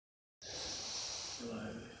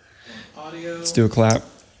Audio. Let's do a clap.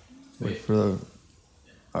 Wait for the.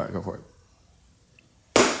 All right, go for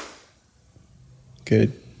it.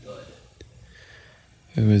 Good.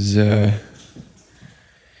 It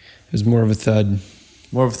was more of a thud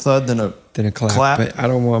More of a thud than a clap. But I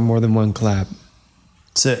don't want more than one clap.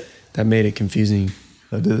 That's it. That made it confusing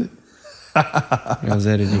I did it. when I was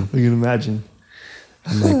editing. You can imagine.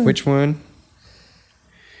 I'm like, which one?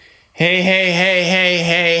 Hey, hey, hey, hey,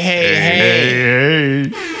 hey, hey, hey. Hey.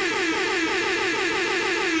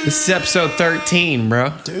 This is episode 13, bro.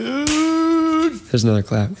 Dude. There's another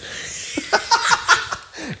clap.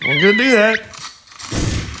 We're going to do that.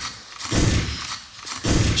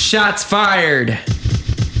 Shots fired.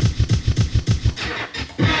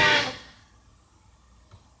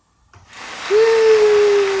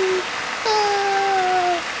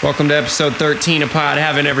 Welcome to episode 13 of Pod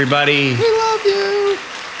Heaven, everybody. We love you.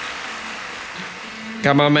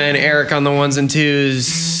 Got my man Eric on the ones and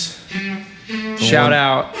twos. Shout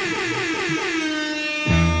out.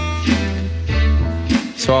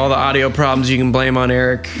 So all the audio problems you can blame on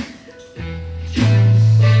Eric.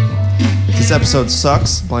 If this episode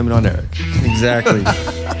sucks, blame it on Eric. Exactly.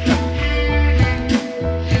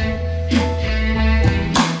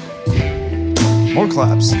 More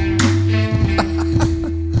claps.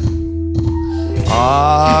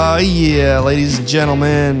 Ah, yeah, ladies and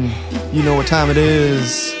gentlemen, you know what time it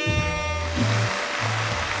is.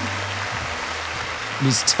 It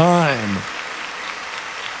is time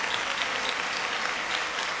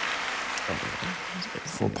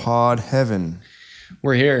for Pod Heaven.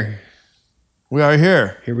 We're here. We are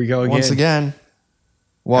here. Here we go again. Once again.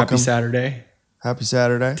 Welcome. Happy Saturday. Happy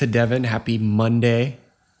Saturday. To Devin. Happy Monday.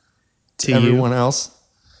 To everyone else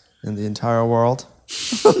in the entire world.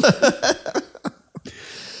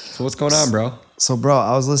 So what's going on, bro? So, bro,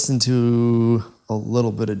 I was listening to a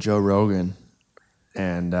little bit of Joe Rogan,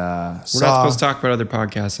 and we're not supposed to talk about other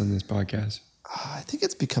podcasts on this podcast. I think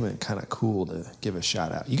it's becoming kind of cool to give a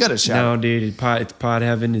shout out. You got a shout out. No, dude, it's Pod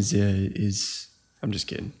Heaven is. I'm just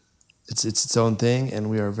kidding. It's its own thing,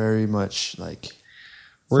 and we are very much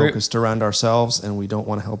focused around ourselves, and we don't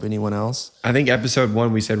want to help anyone else. I think episode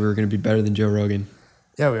 1 we said we were going to be better than Joe Rogan.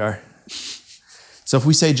 Yeah, we are. So if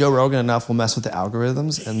we say Joe Rogan enough, we'll mess with the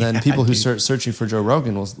algorithms, and then people who start searching for Joe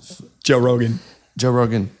Rogan will. Joe Rogan. Joe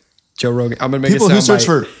Rogan. Joe Rogan. I'm gonna make people a who search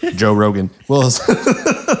bite. for Joe Rogan. Well,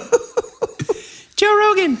 Joe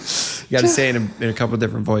Rogan. You got to say it in a couple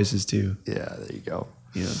different voices too. Yeah, there you go.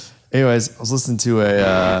 Yeah. Anyways, I was listening to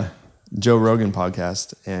a Joe Rogan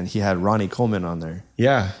podcast, and he had Ronnie Coleman on there.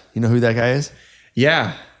 Yeah. You know who that guy is?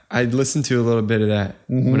 Yeah. I listened to a little bit of that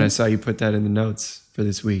when I saw you put that in the notes for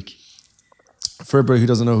this week. For everybody who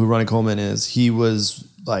doesn't know who Ronnie Coleman is, he was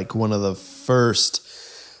like one of the first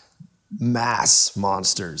mass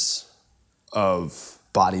monsters of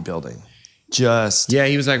bodybuilding. Yeah,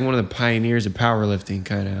 he was like one of the pioneers of powerlifting,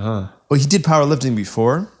 kind of, huh? Well, he did powerlifting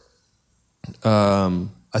before. I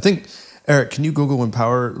think, Eric, can you Google when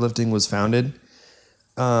powerlifting was founded?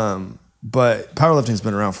 But powerlifting's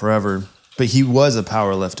been around forever. But he was a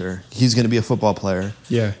powerlifter. He was going to be a football player.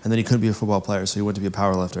 Yeah. And then he couldn't be a football player, so he went to be a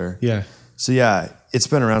powerlifter. Yeah. So yeah, it's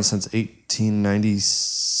been around since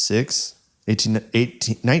 1896,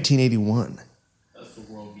 1981. That's the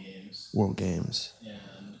World Games. World Games. And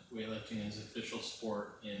weightlifting is official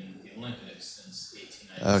sport in the Olympics since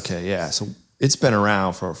 1896. Okay, yeah. So it's been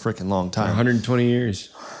around for a freaking long time. 120 years.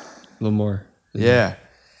 A little more. Yeah.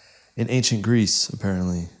 In ancient Greece,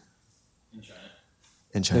 apparently.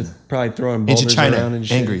 In China. They're probably throwing boulders Ancient China around and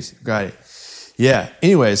shit. and Greece. Got it. Yeah.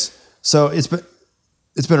 Anyways, so it's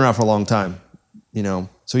been around for a long time, you know.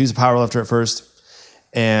 So he's a powerlifter at first,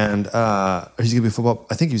 and he's gonna be a football.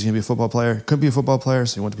 I think he was gonna be a football player. Couldn't be a football player,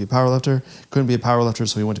 so he wanted to be a powerlifter. Couldn't be a powerlifter,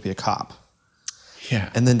 so he wanted to be a cop. Yeah.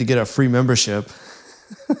 And then to get a free membership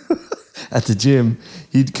at the gym,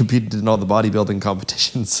 he competed in all the bodybuilding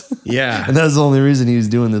competitions. Yeah. And that was the only reason he was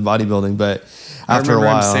doing the bodybuilding. But after a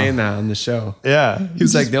while, him saying that on the show. Yeah, He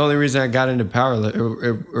was like, the only reason I got into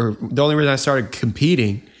powerlifting, or the only reason I started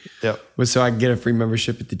competing, was so I could get a free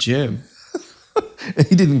membership at the gym. And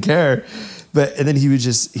he didn't care. And then he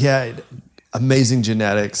had amazing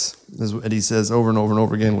genetics, and he says over and over and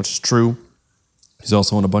over again, which is true. He's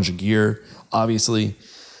also on a bunch of gear, obviously.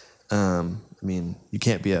 I mean, you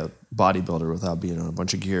can't be a bodybuilder without being on a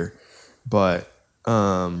bunch of gear. But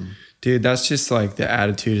dude, that's just like the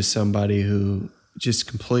attitude of somebody who just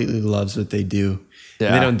completely loves what they do. Yeah.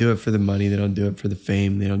 And they don't do it for the money. They don't do it for the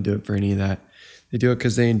fame. They don't do it for any of that. They do it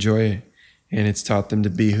because they enjoy it. And it's taught them to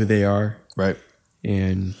be who they are. Right.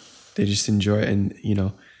 And they just enjoy it. And, you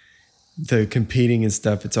know, the competing and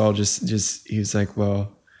stuff, it's all just he was like,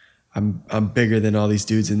 well, I'm bigger than all these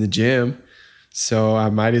dudes in the gym, so I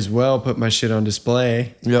might as well put my shit on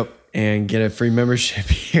display. Yep. And get a free membership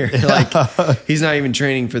here. Like he's not even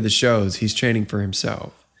training for the shows; he's training for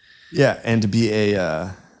himself. Yeah, and to be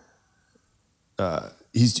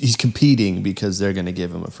he's competing because they're going to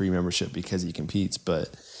give him a free membership because he competes.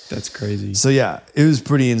 But that's crazy. So yeah, it was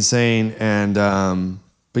pretty insane. And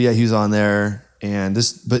but yeah, he was on there,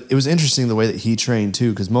 but it was interesting the way that he trained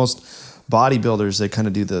too, because most bodybuilders, they kind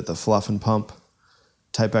of do the fluff and pump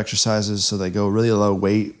type exercises. So they go really low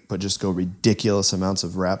weight, but just go ridiculous amounts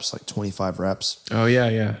of reps, like 25 reps. Oh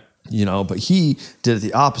yeah. But he did it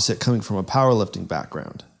the opposite, coming from a powerlifting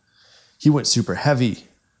background. He went super heavy.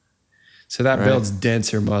 So that builds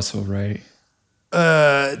denser muscle, right?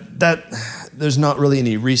 That there's not really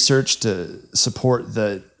any research to support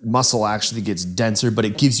the muscle actually gets denser, but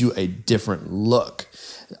it gives you a different look,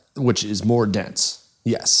 which is more dense.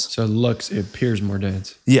 Yes. So it appears more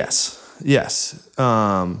dense. Yes.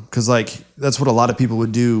 Because like that's what a lot of people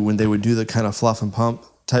would do when they would do the kind of fluff and pump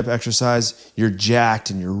type exercise. You're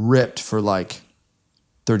jacked and you're ripped for like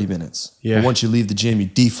 30 minutes. Yeah. But once you leave the gym, you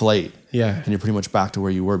deflate. Yeah. And you're pretty much back to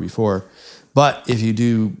where you were before. But if you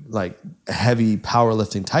do like heavy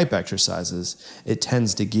powerlifting type exercises, it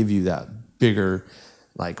tends to give you that bigger,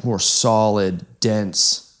 like more solid,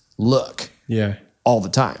 dense look. Yeah. All the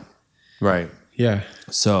time. Right. Yeah.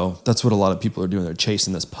 So that's what a lot of people are doing. They're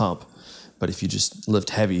chasing this pump. But if you just lift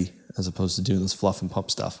heavy as opposed to doing this fluff and pump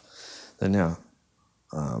stuff, then yeah.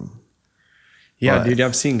 Dude,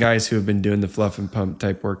 I've seen guys who have been doing the fluff and pump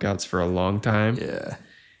type workouts for a long time. Yeah.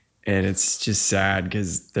 And it's just sad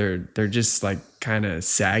because they're just like kind of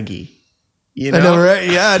saggy. You know? I know, right?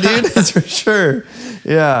 Yeah, dude, that's for sure.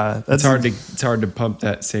 Yeah. It's hard to pump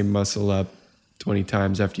that same muscle up 20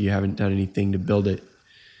 times after you haven't done anything to build it,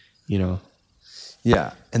 you know?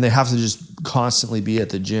 Yeah. And they have to just constantly be at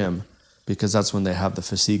the gym because that's when they have the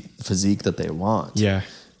physique that they want. Yeah.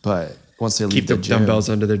 But once they leave keep the gym, dumbbells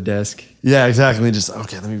under their desk. Yeah, exactly. Just,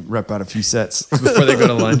 okay, let me rep out a few sets before they go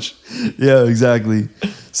to lunch. Yeah, exactly.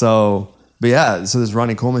 So, but yeah, so this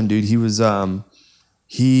Ronnie Coleman dude, he was,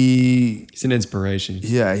 he's an inspiration.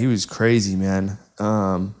 Yeah, he was crazy, man.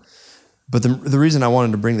 But the reason I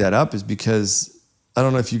wanted to bring that up is because I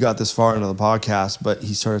don't know if you got this far into the podcast, but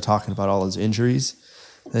he started talking about all his injuries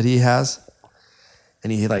that he has.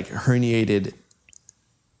 And he like herniated,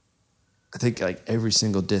 I think like every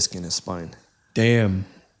single disc in his spine. Damn.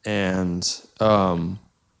 And so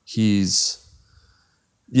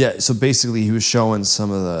basically he was showing some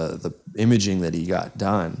of the imaging that he got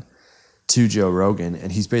done to Joe Rogan,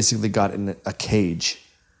 and he's basically got in a cage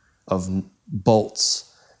of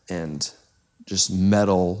bolts and just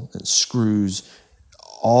metal and screws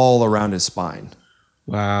all around his spine.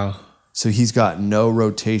 Wow. So he's got no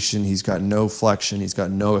rotation, he's got no flexion, he's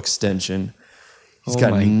got no extension. He's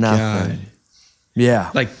got nothing. God.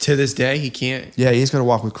 Yeah. Like to this day, he can't. Yeah, he's got to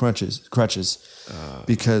walk with crutches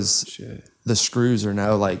because the screws are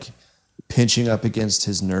now like pinching up against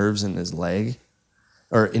his nerves in his leg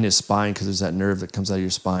or in his spine, because there's that nerve that comes out of your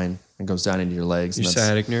spine and goes down into your legs. Your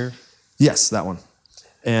sciatic nerve? Yes, that one.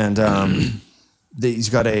 And he's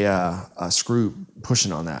got a screw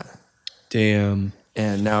pushing on that. Damn.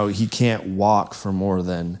 And now he can't walk for more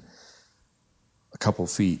than a couple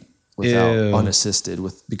feet without unassisted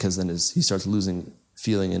because then he starts losing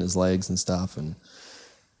feeling in his legs and stuff, and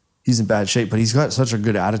he's in bad shape, but he's got such a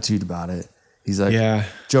good attitude about it. He's like,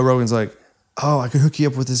 Joe Rogan's like, oh, I could hook you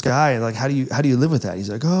up with this guy. And like, how do you live with that? He's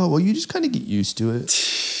like, oh, well, you just kind of get used to it.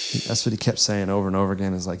 That's what he kept saying over and over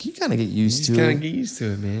again. Is like, you kind of get used to it. Kind of get used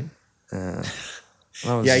to it, man.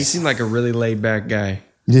 He seemed like a really laid back guy.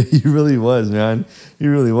 Yeah, he really was, man. He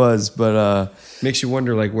really was. But makes you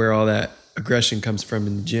wonder like where all that aggression comes from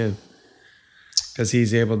in the gym, because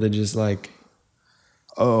he's able to just like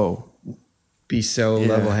be so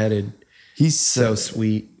level-headed. He's so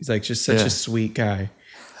sweet. He's like just such a sweet guy,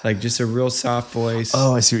 like just a real soft voice.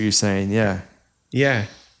 Oh, I see what you're saying. Yeah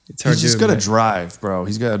It's hard. He's just got a drive, bro.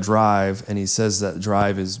 He's got a drive, and he says that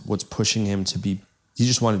drive is what's pushing him to be. He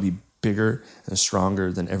just want to be bigger and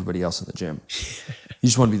stronger than everybody else in the gym. You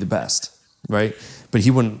just want to be the best, right? But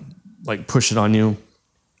he wouldn't like push it on you.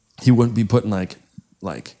 He wouldn't be putting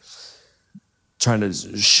like trying to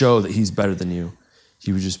show that he's better than you.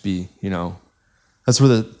 He would just be, that's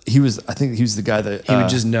where I think he was the guy that he would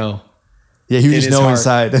just know. Yeah, he would just know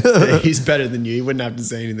inside. He's better than you. He wouldn't have to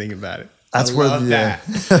say anything about it. That's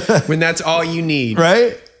that. When that's all you need,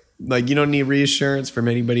 right? Like you don't need reassurance from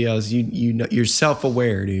anybody else. You know, you're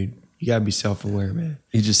self-aware, dude. You gotta be self-aware, man.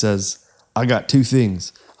 He just says, I got two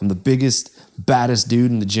things. I'm the biggest, baddest dude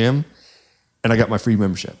in the gym, and I got my free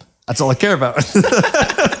membership. That's all I care about.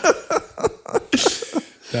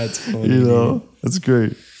 That's funny. You know, that's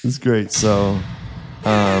great. It's great. So,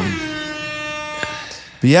 but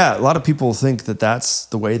yeah, a lot of people think that that's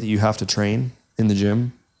the way that you have to train in the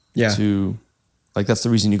gym. Yeah. To, like, that's the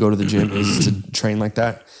reason you go to the gym is to train like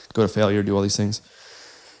that, go to failure, do all these things.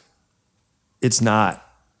 It's not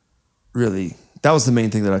really. That was the main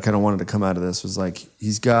thing that I kind of wanted to come out of this was like,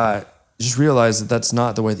 just realize that that's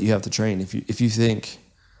not the way that you have to train. If you think,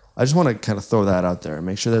 I just want to kind of throw that out there and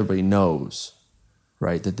make sure that everybody knows,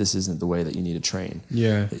 right, that this isn't the way that you need to train.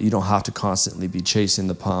 Yeah. You don't have to constantly be chasing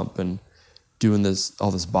the pump and doing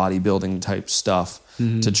all this bodybuilding type stuff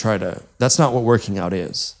to try to, that's not what working out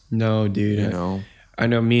is. No, dude. You know? I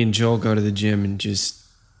know me and Joel go to the gym and just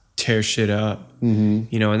tear shit up, you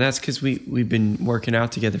know, and that's because we've been working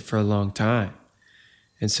out together for a long time.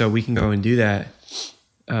 And so we can go and do that.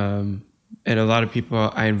 And a lot of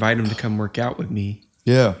people, I invite them to come work out with me.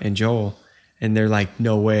 Yeah. And Joel. And they're like,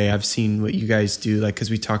 no way. I've seen what you guys do. Like,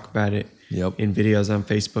 because we talk about it in videos on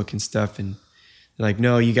Facebook and stuff. And they're like,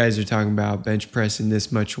 no, you guys are talking about bench pressing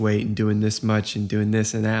this much weight and doing this much and doing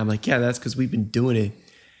this and that. I'm like, yeah, that's because we've been doing it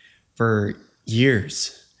for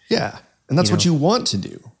years. Yeah. And that's what you want to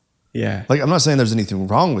do. Yeah. Like, I'm not saying there's anything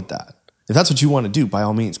wrong with that. If that's what you want to do, by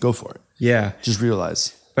all means, go for it. Yeah. Just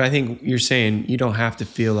realize. But I think you're saying you don't have to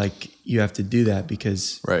feel like you have to do that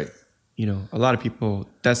because, you know, a lot of people,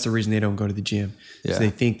 that's the reason they don't go to the gym. Because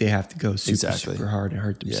they think they have to go super hard and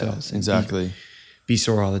hurt themselves. Yeah, exactly. And be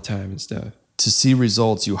sore all the time and stuff. To see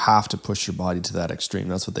results, you have to push your body to that extreme.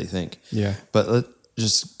 That's what they think. Yeah. But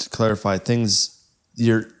just to clarify things,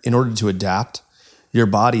 in order to adapt, your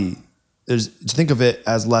body, think of it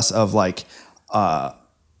as less of like a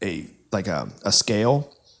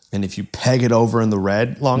scale. And if you peg it over in the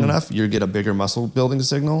red long enough, you get a bigger muscle building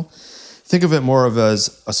signal. Think of it more of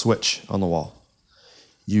as a switch on the wall.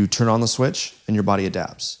 You turn on the switch and your body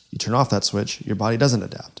adapts. You turn off that switch, your body doesn't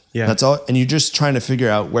adapt. Yeah. That's all. And you're just trying to figure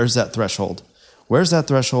out where's that threshold. Where's that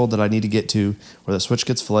threshold that I need to get to where the switch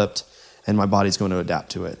gets flipped and my body's going to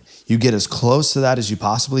adapt to it. You get as close to that as you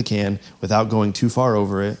possibly can without going too far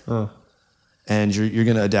over it. And you're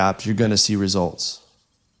going to adapt. You're going to see results.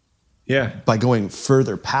 Yeah. By going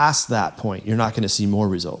further past that point, you're not going to see more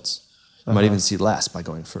results. You might even see less by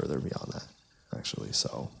going further beyond that, actually.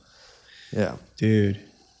 So, yeah. Dude.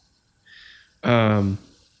 I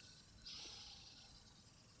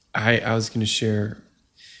was going to share,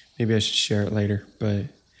 maybe I should share it later, but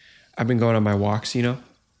I've been going on my walks, you know?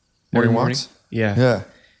 Morning walks? Yeah. Yeah.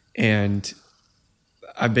 And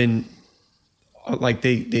I've been, like,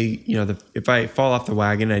 they you know, if I fall off the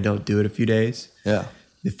wagon, I don't do it a few days. Yeah.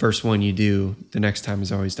 The first one you do, the next time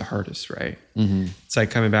is always the hardest, right? Mm-hmm. It's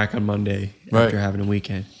like coming back on Monday after having a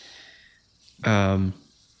weekend. But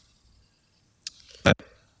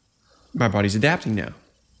my body's adapting now,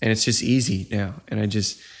 and it's just easy now. And I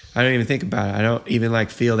don't even think about it. I don't even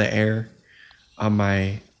like feel the air on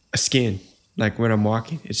my skin, like when I'm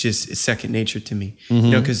walking. It's second nature to me, you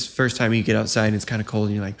know, because first time you get outside and it's kind of cold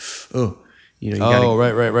and you're like, oh, you know, you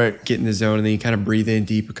gotta get in the zone, and then you kind of breathe in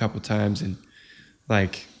deep a couple times and,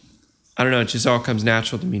 like, I don't know, it just all comes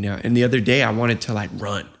natural to me now. And the other day I wanted to like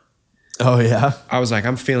run. Oh yeah. I was like,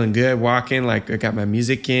 I'm feeling good walking. Like I got my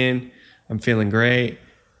music in, I'm feeling great.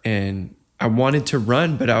 And I wanted to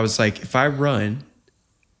run, but I was like, if I run,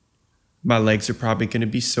 my legs are probably going to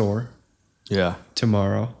be sore. Yeah.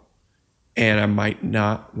 Tomorrow. And I might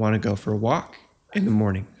not want to go for a walk in the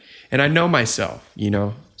morning. And I know myself, you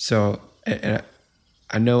know, so I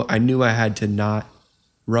knew I had to not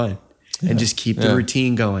run. And just keep the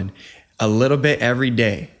routine going. A little bit every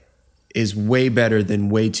day is way better than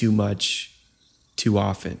way too much too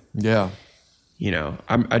often. Yeah. You know,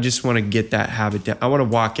 I just want to get that habit down. I want to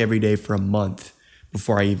walk every day for a month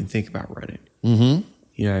before I even think about running. Mm-hmm.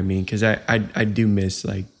 You know what I mean? Because I do miss,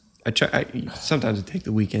 like, sometimes I take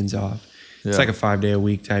the weekends off. Yeah. It's like a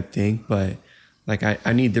 5-day-a-week type thing. But, like,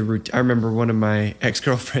 I need the routine. I remember one of my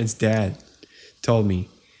ex-girlfriend's dad told me,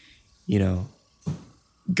 you know,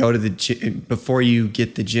 go to the gym before you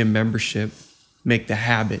get the gym membership. Make the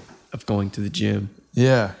habit of going to the gym.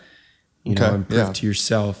 Yeah, you know, and prove to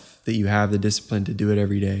yourself that you have the discipline to do it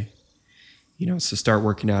every day. You know, so start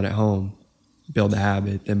working out at home, build a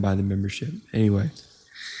habit, then buy the membership. Anyway.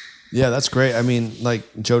 Yeah, that's great. I mean, like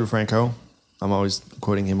Joe DeFranco, I'm always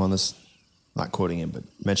quoting him on this, not quoting him, but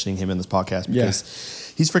mentioning him in this podcast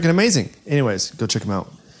because he's freaking amazing. Anyways, go check him out.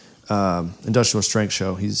 Industrial Strength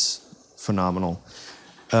Show. He's phenomenal.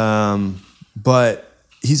 But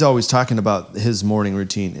he's always talking about his morning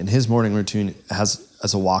routine, and his morning routine has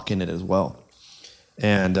a walk in it as well.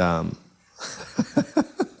 And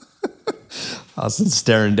Austin's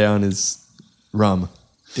staring down his rum.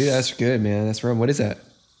 Dude, that's good, man. That's rum. What is that?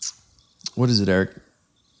 What is it, Eric?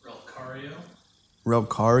 Relicario?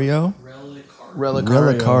 Relicario? Relicario.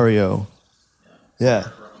 Relicario. Yeah.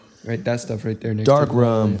 Right, that stuff right there. Next Dark to the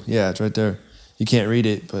rum. Yeah, it's right there. You can't read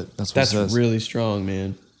it, but that's what That's it says. really strong,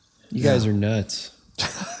 man. You guys are nuts.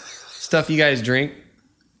 Stuff you guys drink.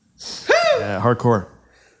 Yeah, hardcore.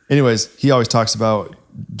 Anyways, Joe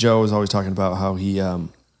is always talking about how he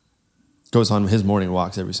goes on his morning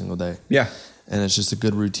walks every single day. Yeah. And it's just a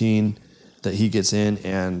good routine that he gets in.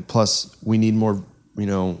 And plus, we need more,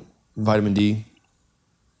 vitamin D.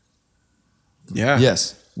 Yeah.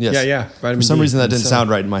 Yes. Yeah. For some reason, that didn't sound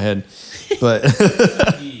right in my head. But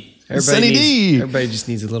Sunny D. Everybody just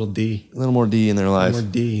needs a little D. A little more D in their life. More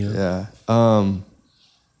D. You know? Yeah.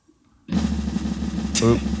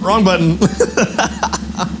 Wrong button.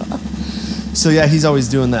 So yeah, he's always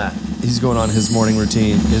doing that. He's going on his morning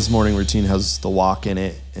routine. His morning routine has the walk in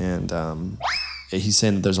it, and he's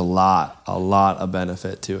saying that there's a lot of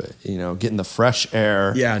benefit to it. Getting the fresh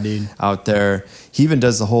air. Yeah, dude. Out there. He even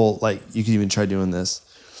does the whole you can even try doing this.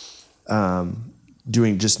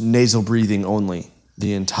 Doing just nasal breathing only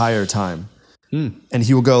the entire time, and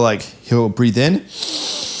he will go he'll breathe in, and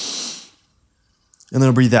then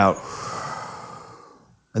he'll breathe out.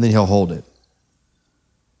 And then he'll hold it.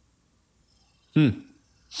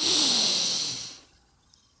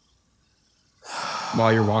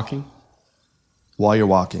 While you're walking? While you're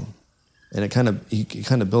walking. And it kind of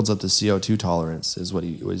builds up the CO2 tolerance is what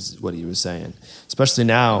he was saying. Especially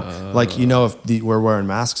now, if we're wearing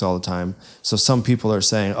masks all the time. So some people are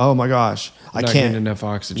saying, "Oh my gosh, I can't get enough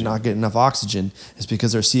oxygen." Not get enough oxygen. It's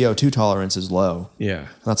because their CO2 tolerance is low. Yeah.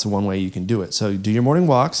 That's the one way you can do it. So do your morning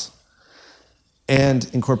walks and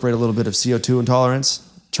incorporate a little bit of CO2 intolerance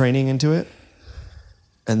training into it.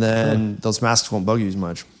 And then those masks won't bug you as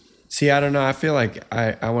much. See, I don't know. I feel like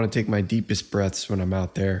I want to take my deepest breaths when I'm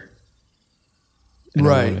out there. And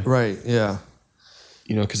Right. Yeah.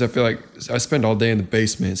 Because I feel like I spend all day in the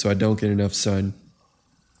basement, so I don't get enough sun.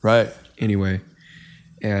 Right. Anyway.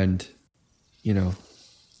 And,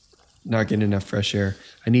 not getting enough fresh air.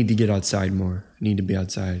 I need to get outside more. I need to be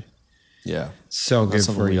outside. Yeah. So That's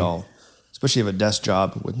good for you. Especially if you have a desk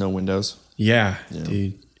job with no windows. Yeah,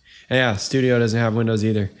 dude. And yeah, studio doesn't have windows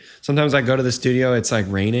either. Sometimes I go to the studio, it's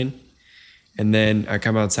raining, and then I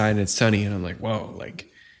come outside and it's sunny, and I'm like, whoa,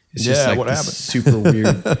 it's just what this happened? super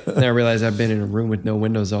weird. Then I realize I've been in a room with no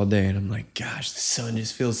windows all day, and I'm like, gosh, the sun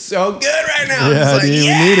just feels so good right now. Yeah, It's dude,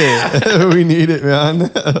 we need it. We need it, man.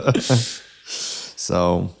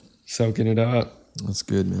 So soaking it up. That's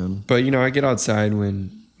good, man. But I get outside when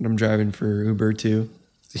I'm driving for Uber too.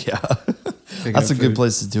 Yeah. Picking That's a up good food.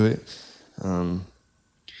 place to do it.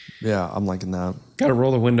 Yeah, I'm liking that. Got to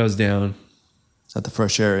roll the windows down. Let the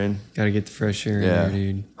fresh air in. Got to get the fresh air Yeah. in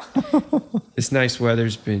there, dude. This nice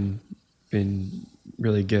weather's been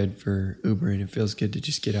really good for Ubering. It feels good to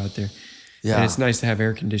just get out there. Yeah. And it's nice to have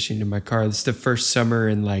air conditioning in my car. This is the first summer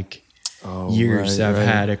in years I've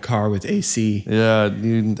had a car with AC. Yeah,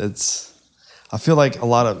 dude, I feel like a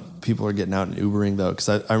lot of people are getting out and Ubering though, because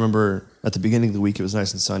I remember at the beginning of the week it was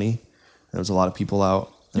nice and sunny. There was a lot of people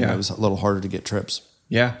out, and it was a little harder to get trips.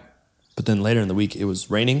 Yeah. But then later in the week it was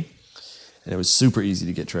raining, and it was super easy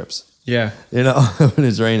to get trips. Yeah. When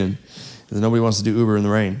it's raining, because nobody wants to do Uber in the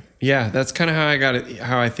rain. Yeah, that's kind of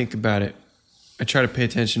how I think about it. I try to pay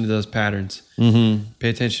attention to those patterns. Mm-hmm. Pay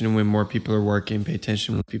attention to when more people are working. Pay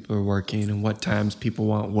attention when people are working and what times people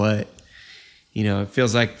want what. It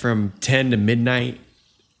feels like from 10 to midnight,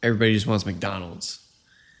 everybody just wants McDonald's.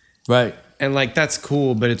 Right. And that's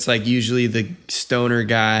cool, but it's usually the stoner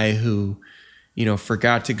guy who,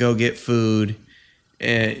 forgot to go get food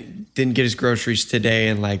and didn't get his groceries today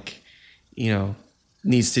and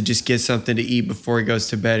needs to just get something to eat before he goes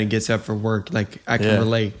to bed and gets up for work. I can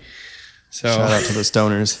relate. So shout out to the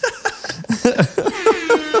stoners.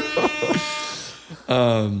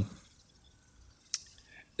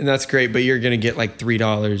 And that's great, but you're going to get $3,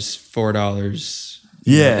 $4.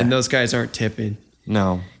 Yeah. And those guys aren't tipping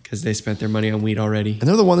No. because they spent their money on weed already. And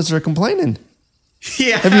they're the ones that are complaining.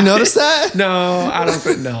 Yeah. Have you noticed that? No, I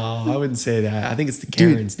wouldn't say that. I think it's the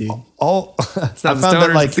Karens, dude. All It's not the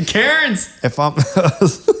stoners, it's the Karens. if I'm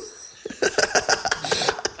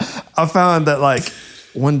I found that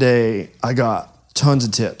one day I got tons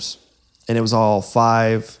of tips, and it was all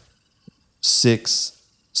 $5, $6,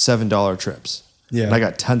 $7 trips. Yeah. And I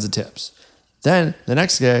got tons of tips. Then the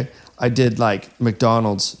next day I did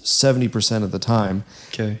McDonald's 70% of the time.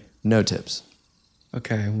 Okay. No tips.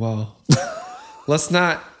 Okay, well, let's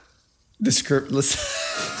not let's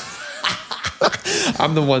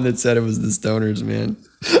I'm the one that said it was the stoners, man.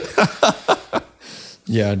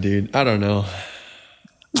 Yeah, dude. I don't know.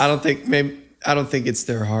 I don't think it's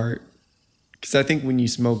their heart. Because I think when you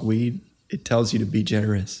smoke weed, it tells you to be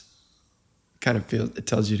generous. It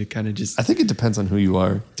tells you to kind of just I think it depends on who you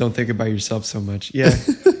are. don't think about yourself so much. Yeah,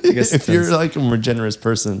 I guess If you're like a more generous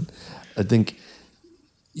person, I think.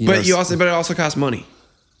 but it also costs money.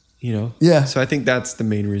 You know. Yeah. So I think that's the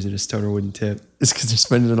main reason a stoner wouldn't tip. It's because they're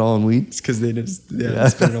spending it all on weed. It's because they they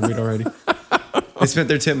spent it on weed already. They spent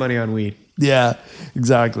their tip money on weed. Yeah,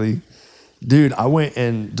 exactly. Dude, I went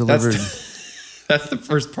and delivered. That's the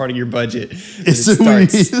first part of your budget. It's It the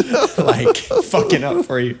starts like fucking up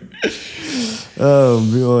for you. Oh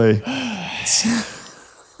boy.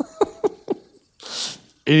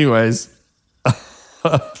 Anyways,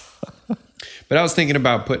 But I was thinking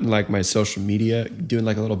about putting like my social media, doing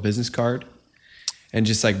like a little business card, and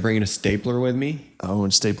just like bringing a stapler with me. oh,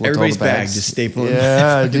 and staple it to all Everybody's the bag, bags. just staple it.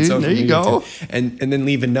 Yeah, dude. There you go. And then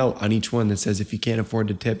leave a note on each one that says, if you can't afford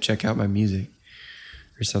to tip, check out my music,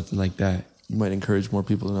 or something like that. You might encourage more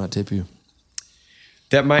people to not tip you.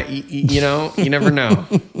 That might, you know, you never know.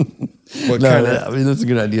 What No, kind I mean that's a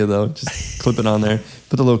good idea though. Just clip it on there.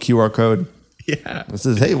 Put the little QR code. Yeah. It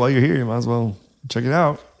says, "Hey, while you're here, you might as well check it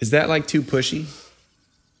out." Is that like too pushy?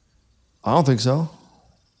 I don't think so.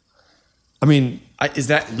 I mean, Is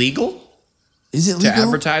that legal is it to legal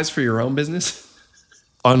advertise for your own business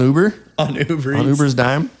on Uber? on Uber On Eats? Uber's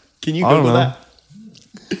dime? Can you I don't Google know.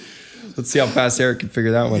 that? Let's see how fast Eric can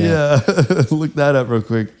figure that one out. Yeah, look that up real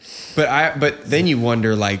quick. But then you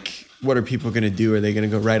wonder, like, what are people going to do? Are they going to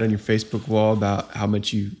go write on your Facebook wall about how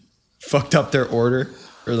much you fucked up their order?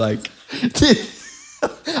 Or like,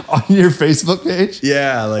 On your Facebook page?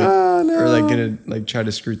 yeah, like, Oh, no. or like going to like try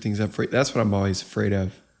to screw things up for you. That's what I'm always afraid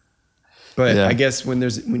of. But Yeah. I guess when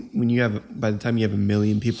you have, by the time you have 1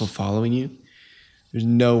 million people following you, there's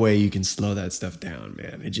no way you can slow that stuff down,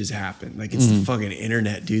 man. It just happened. Like it's the fucking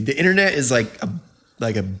internet, dude. The internet is like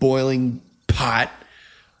a boiling pot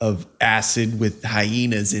of acid with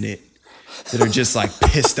hyenas in it that are just like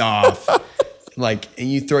pissed off. Like, and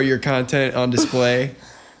you throw your content on display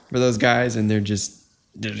for those guys, and they're just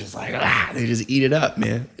like they just eat it up,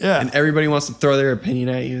 man. Yeah. And everybody wants to throw their opinion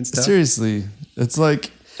at you and stuff. Seriously. It's like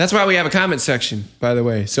That's why we have a comment section, by the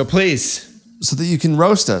way. So please so that you can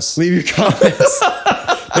roast us. leave your comments.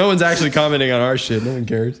 No one's actually commenting on our shit. No one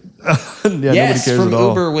cares. Yeah, nobody cares from at all.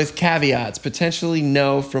 Uber with caveats. Potentially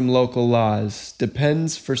no from local laws.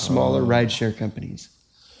 Depends for smaller rideshare companies.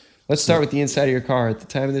 Let's start with the inside of your car. At the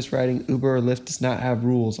time of this writing, Uber or Lyft does not have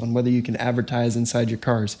rules on whether you can advertise inside your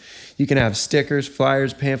cars. You can have stickers,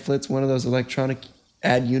 flyers, pamphlets, one of those electronic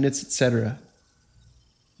ad units, etc.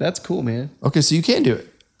 That's cool, man. Okay, so you can do it.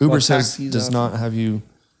 Uber Or says taxis does often.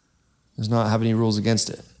 does not have any rules against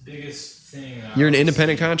it. Biggest thing. You're an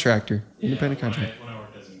independent contractor. Independent when contractor. When I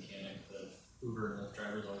worked as a mechanic, the Uber and Lyft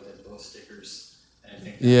drivers always had both stickers, and I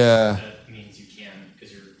think Yeah. that means you can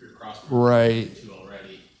because you're cross Right. two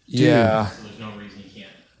already. Yeah. So there's no reason you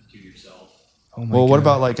can't do yourself. Oh my Well, what God.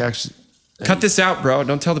 about like actually Cut this out, bro.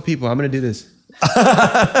 Don't tell the people. I'm going to do this.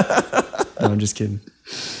 No, I'm just kidding.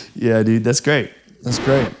 Yeah, dude, that's great. That's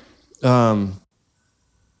great.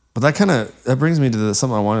 But that brings me to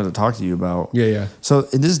something I wanted to talk to you about. Yeah. So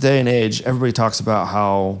in this day and age, everybody talks about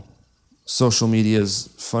how social media is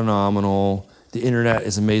phenomenal. The internet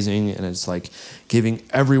is amazing, and it's like giving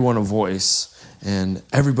everyone a voice, and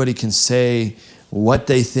everybody can say what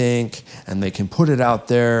they think, and they can put it out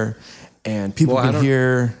there, and people Well, I can don't-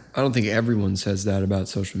 hear. I don't think everyone says that about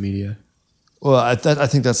social media. Well, I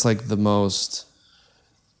think that's like the most.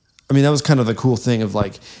 I mean, that was kind of the cool thing of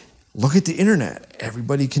like, look at the internet.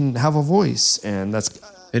 Everybody can have a voice, and that's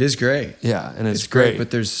It is great. yeah, and it's, It's great,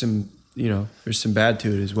 but there's some bad to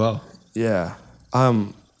it as well. yeah,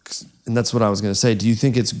 and that's what I was gonna say. Do you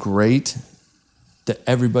think it's great that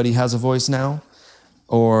everybody has a voice now,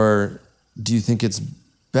 or do you think it's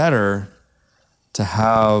better to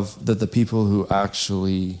have that the people who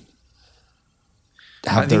actually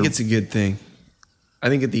have I think it's a good thing. I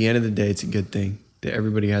think at the end of the day, it's a good thing that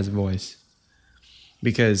everybody has a voice,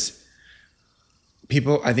 because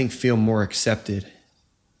people, I think, feel more accepted.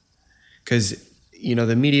 Because,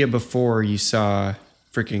 the media before, you saw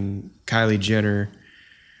freaking Kylie Jenner,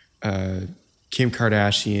 Kim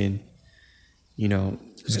Kardashian,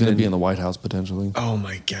 who's going to be in the White House potentially. Oh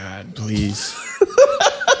my God, please.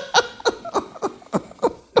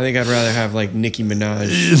 I think I'd rather have like Nicki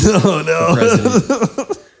Minaj No.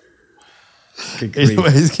 president. Good grief.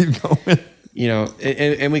 Anyways, keep going.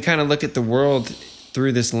 And we kind of look at the world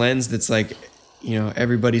through this lens that's like,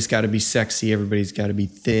 everybody's got to be sexy, everybody's got to be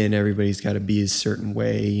thin, everybody's got to be a certain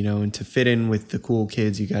way, and to fit in with the cool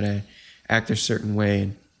kids, you got to act a certain way.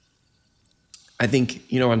 And I think,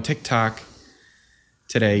 on TikTok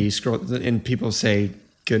today, you scroll and people say,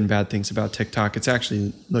 good and bad things about TikTok. It's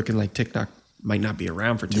actually looking like TikTok might not be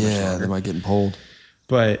around for too much Yeah, longer. they might get pulled.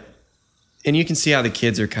 But, and you can see how the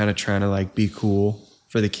kids are kind of trying to like be cool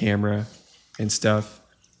for the camera and stuff.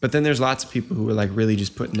 But then there's lots of people who are like really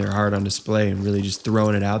just putting their heart on display and really just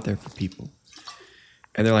throwing it out there for people.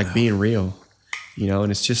 And they're like being real, you know,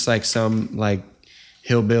 and it's just like some like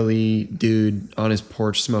hillbilly dude on his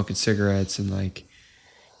porch smoking cigarettes, and like,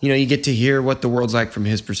 you know, you get to hear what the world's like from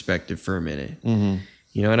his perspective for a minute,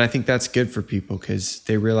 you know, and I think that's good for people because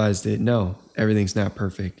they realize that no, everything's not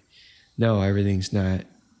perfect. No, everything's not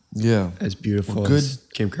as beautiful as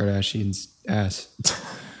Kim Kardashian's ass.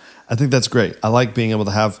 I think that's great. I like being able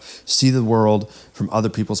to see the world from other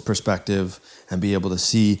people's perspective and be able to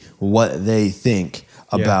see what they think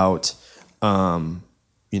about,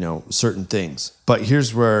 you know, certain things. But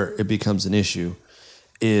here's where it becomes an issue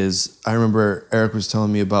is I remember Eric was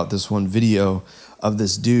telling me about this one video of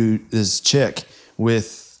this chick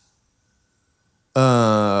with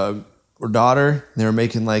her daughter. They were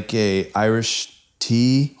making like a Irish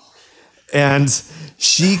tea. And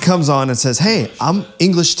she comes on and says, hey, I'm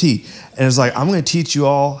English tea. And it's like, I'm going to teach you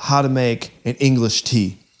all how to make an English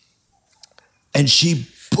tea. And she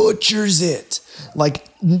butchers it. Like,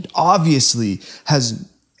 obviously has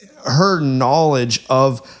her knowledge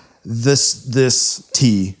of this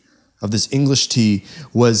tea, of this English tea,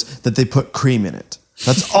 was that they put cream in it.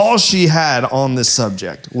 That's all she had on this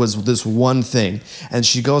subject, was this one thing. And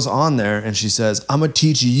she goes on there and she says, I'm going to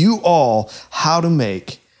teach you all how to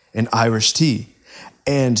make an Irish tea.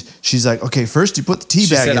 And she's like, okay, first you put the tea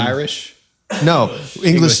bag in. She said Irish? No,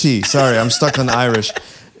 English tea. Sorry, I'm stuck on the Irish.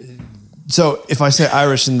 So if I say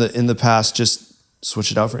Irish in the past, just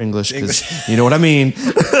switch it out for English because you know what I mean.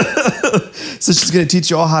 So she's going to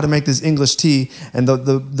teach you all how to make this English tea, and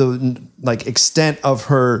the like extent of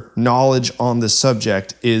her knowledge on this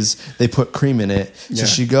subject is they put cream in it. So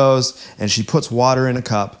she goes and she puts water in a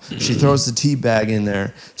cup. She throws the tea bag in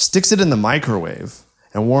there, sticks it in the microwave,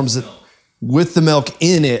 and warms it with the milk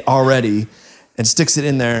in it already, and sticks it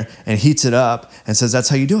in there and heats it up and says that's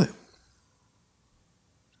how you do it.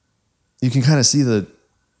 You can kind of see the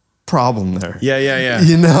problem there. Yeah.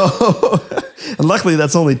 You know? And luckily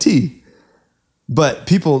that's only tea. But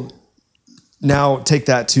people now take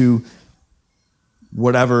that to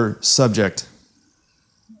whatever subject.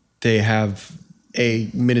 They have a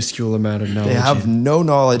minuscule amount of knowledge. They have no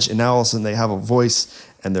knowledge, and now all of a sudden they have a voice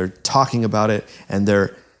and they're talking about it and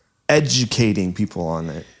they're educating people on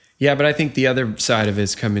it. Yeah, but I think the other side of it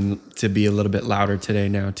is coming to be a little bit louder today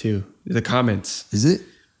now too. The comments. Is it?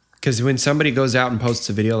 Because when somebody goes out and posts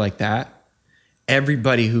a video like that,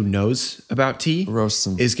 everybody who knows about tea Roast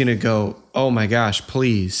them. is going to go, oh my gosh,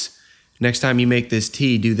 please. Next time you make this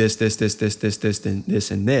tea, do this, and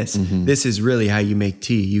this. Mm-hmm. This is really how you make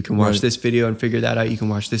tea. You can watch Right. this video and figure that out. You can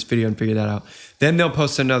watch this video and figure that out. Then they'll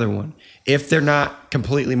post another one. If they're not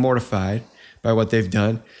completely mortified by what they've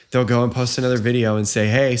done, they'll go and post another video and say,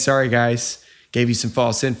 hey, sorry guys, gave you some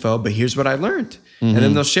false info, but here's what I learned. And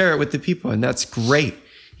then they'll share it with the people, and that's great.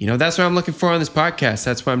 You know, that's what I'm looking for on this podcast.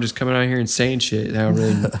 That's why I'm just coming out here and saying shit that I don't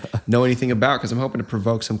really know anything about, because I'm hoping to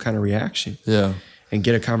provoke some kind of reaction. Yeah. And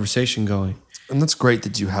get a conversation going. And that's great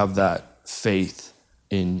that you have that faith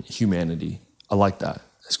in humanity. I like that.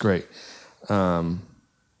 It's great.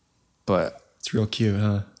 But It's real cute,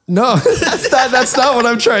 huh? no, that's not what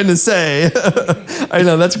I'm trying to say. I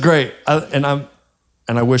know that's great.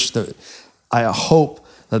 I wish that, I hope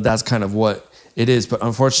that that's kind of what it is. But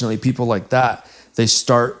unfortunately, people like that, they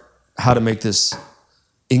start how to make this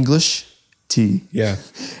English tea. Yeah.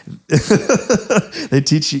 They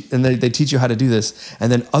teach you, and they teach you how to do this,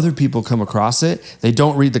 and then other people come across it. They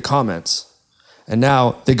don't read the comments, and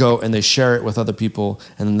now they go and they share it with other people,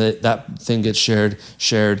 and that thing gets shared.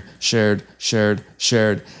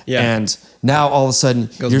 Yeah. And now all of a sudden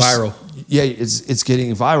Goes viral. Yeah, it's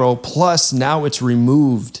getting viral. Plus now it's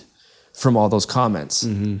removed from all those comments,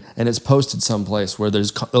 and it's posted someplace where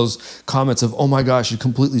there's those comments of, oh my gosh, you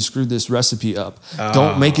completely screwed this recipe up.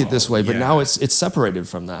 Don't make it this way. But now it's separated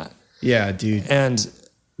from that. Yeah, dude. And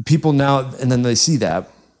people now, and then they see that,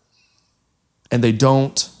 and they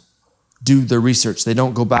don't do the research. They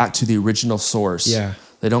don't go back to the original source. Yeah.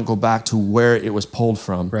 They don't go back to where it was pulled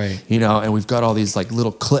from. Right. You know, and we've got all these like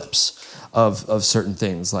little clips of certain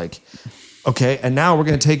things. Like, okay, and now we're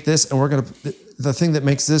going to take this and we're going to, the thing that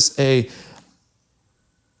makes this a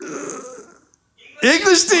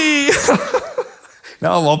English tea.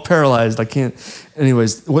 Now I'm all paralyzed. I can't.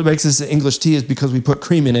 Anyways, what makes this an English tea is because we put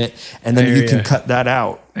cream in it, and then you can cut that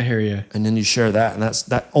out, I hear you. and then you share that, and that's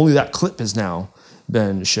that. Only that clip has now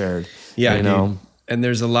been shared. Yeah, you know. And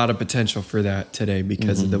there's a lot of potential for that today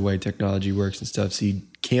because of the way technology works and stuff. So you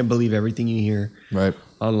can't believe everything you hear Right.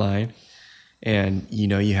 online. And, you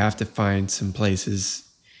know, you have to find some places,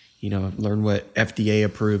 you know, learn what FDA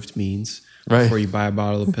approved means Right. before you buy a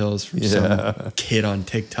bottle of pills from some kid on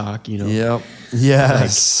TikTok, you know. Yep.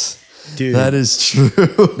 Yes. Dude, That is true.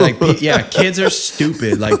 like, yeah, kids are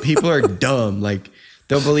stupid. Like, people are dumb. Like,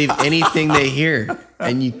 they'll believe anything they hear,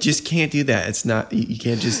 and you just can't do that. It's not, you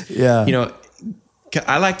can't just, Yeah. you know,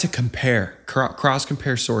 I like to compare, cross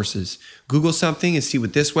compare sources. Google something and see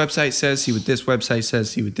what this website says, see what this website says,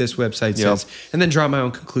 see what this website says, and then draw my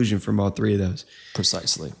own conclusion from all three of those.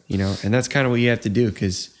 Precisely. You know, and that's kind of what you have to do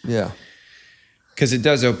because Yeah. it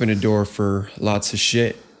does open a door for lots of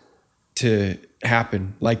shit to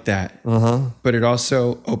happen like that. But it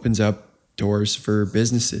also opens up doors for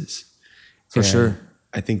businesses. For And sure.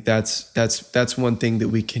 I think that's one thing that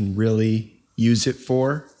we can really use it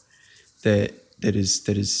for that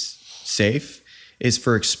is safe is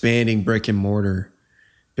for expanding brick and mortar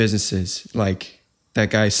businesses like that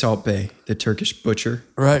guy Salt Bay, the Turkish butcher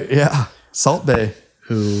Right. Yeah. Salt Bay.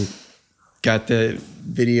 who got the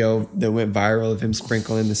video that went viral of him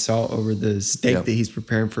sprinkling the salt over the steak Yep. that he's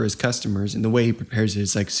preparing for his customers. And the way he prepares it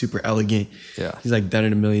is like super elegant. Yeah. He's like done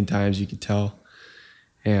it a million times, you could tell.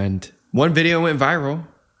 And one video went viral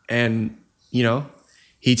and, you know,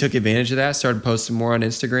 he took advantage of that, started posting more on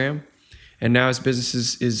Instagram. And now his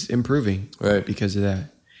business is improving because of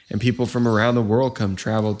that. And people from around the world come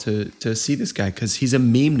travel to see this guy because he's a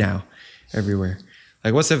meme now everywhere.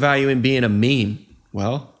 Like, what's the value in being a meme?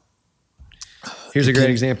 Well, here's a great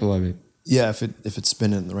example of it. Yeah. If it's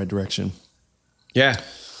spinning in the right direction. Yeah.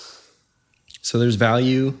 So there's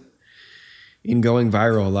value in going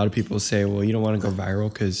viral. A lot of people say, well, you don't want to go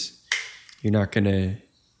viral because you're not going to,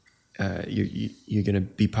 you're going to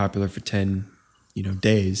be popular for 10,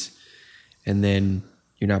 days. And then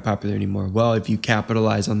you're not popular anymore. Well, if you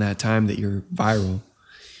capitalize on that time that you're viral,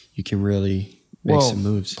 you can really make some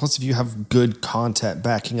moves. Plus, if you have good content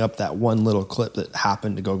backing up that one little clip that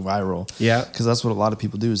happened to go viral. Yeah. Because that's what a lot of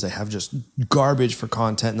people do is they have just garbage for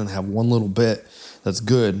content and then they have one little bit that's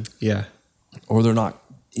good. Yeah. Or they're not,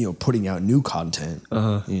 putting out new content,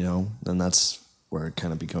 then that's where it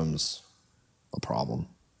kind of becomes a problem.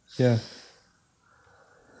 Yeah.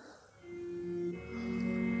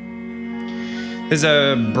 This is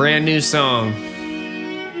a brand new song.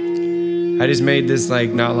 I just made this like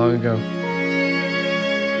not long ago.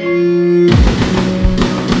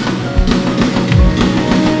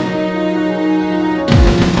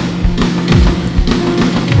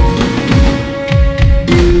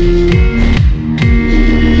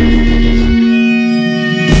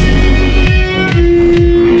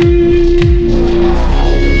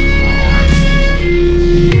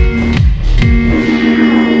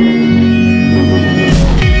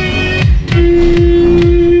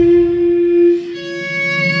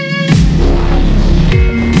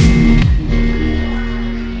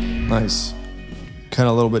 Nice. Kind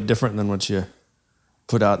of a little bit different than what you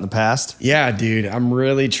put out in the past. Yeah, dude, I'm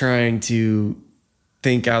really trying to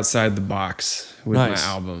think outside the box with Nice.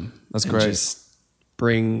 my album. That's and great. Just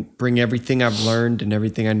bring everything I've learned and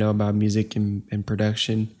everything I know about music and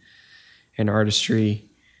production and artistry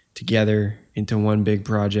together into one big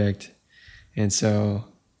project. And so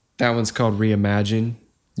that one's called Reimagine,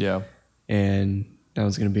 Yeah. and that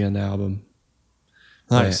one's going to be on the album.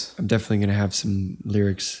 Nice. But I'm definitely going to have some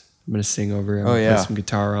lyrics I'm going to sing over it. I'm Oh, gonna yeah. Put some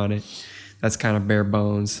guitar on it. That's kind of bare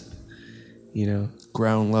bones,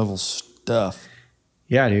 Ground level stuff.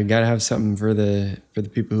 Yeah, dude, gotta have something for the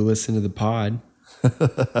people who listen to the pod.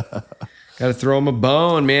 Gotta throw them a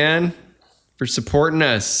bone, man, for supporting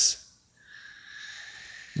us.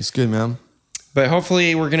 It's good, man. But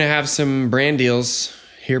hopefully we're gonna have some brand deals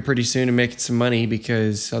here pretty soon and making some money,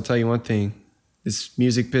 because I'll tell you one thing, this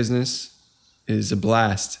music business is a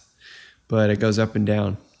blast, but it goes up and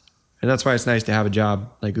down. And that's why it's nice to have a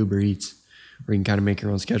job like Uber Eats, where you can kind of make your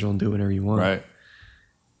own schedule and do whatever you want. Right.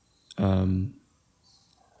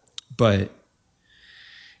 But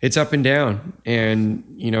it's up and down. And,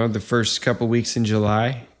 the first couple weeks in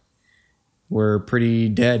July were pretty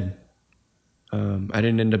dead. I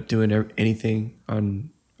didn't end up doing anything on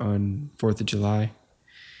 4th of July.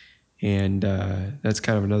 And that's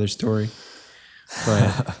kind of another story.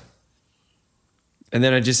 But and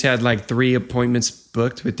then I just had like 3 appointments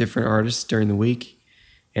booked with different artists during the week,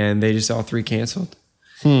 and they just all 3 canceled.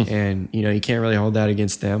 And, you can't really hold that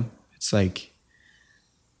against them. It's like,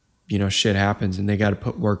 shit happens and they got to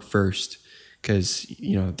put work first, because,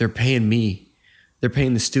 they're paying me. They're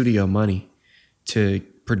paying the studio money to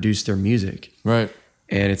produce their music. Right.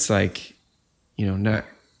 And it's like, not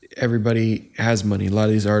everybody has money. A lot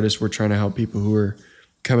of these artists, we're trying to help people who are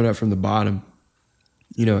coming up from the bottom.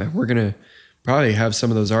 you know, we're gonna probably have some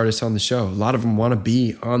of those artists on the show. A lot of them want to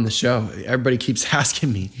be on the show. Everybody keeps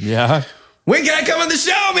asking me, Yeah. when can I come on the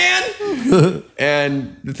show, man?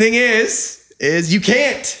 And the thing is you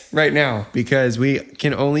can't right now because we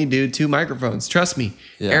can only do 2 microphones. Trust me.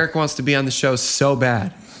 Yeah. Eric wants to be on the show so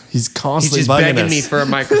bad. He's He's constantly just bugging begging us. me for a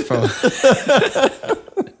microphone.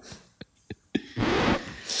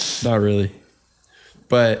 Not really.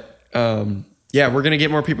 But yeah, we're going to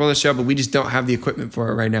get more people on the show, but we just don't have the equipment for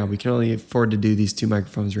it right now. We can only afford to do these 2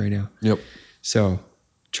 microphones right now. Yep. So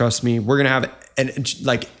trust me, we're going to have, and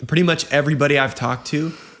like pretty much everybody I've talked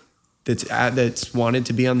to that's wanted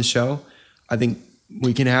to be on the show, I think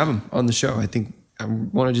we can have them on the show. I think I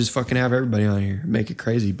want to just fucking have everybody on here and make it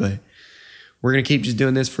crazy, but we're going to keep just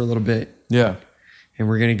doing this for a little bit Yeah. and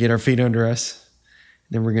we're going to get our feet under us.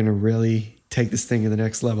 Then we're going to really take this thing to the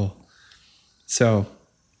next level. So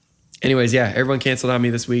anyways, yeah, everyone canceled on me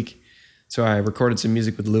this week. So I recorded some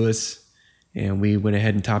music with Lewis and we went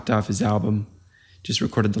ahead and topped off his album. Just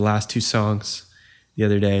recorded the last 2 songs the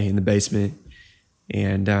other day in the basement.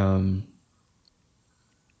 And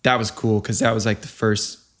that was cool because that was like the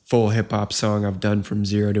first full hip hop song I've done from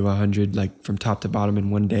 0 to 100, like from top to bottom in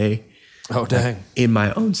one day. Oh, dang. In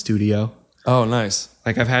my own studio. Oh, nice.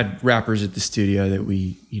 Like I've had rappers at the studio that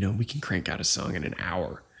we can crank out a song in an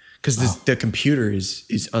hour because the computer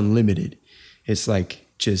is unlimited. It's like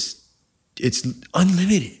it's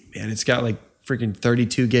unlimited, man. It's got like freaking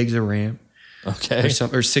 32 gigs of RAM Okay.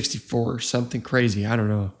 or 64 or something crazy. I don't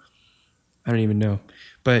know. I don't even know.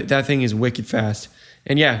 But that thing is wicked fast.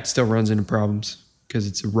 And yeah, it still runs into problems because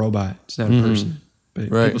it's a robot. It's not a person. But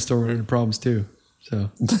Right. people still run into problems too.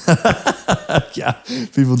 So, Yeah,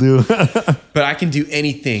 people do. but I can do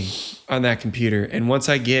anything on that computer. And once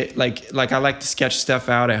I get like I like to sketch stuff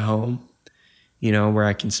out at home, you know, where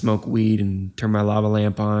I can smoke weed and turn my lava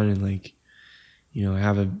lamp on and like, you know,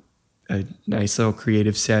 have a nice little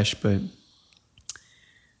creative sesh. But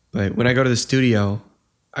when I go to the studio,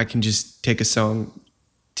 I can just take a song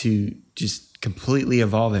to just completely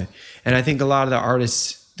evolve it. And I think a lot of the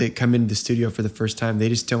artists that come into the studio for the first time, they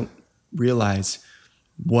just don't realize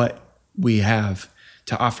what we have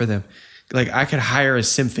to offer them. Like I could hire a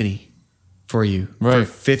symphony for you Right.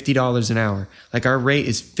 for $50 an hour. Like our rate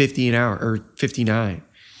is $50 an hour or $59,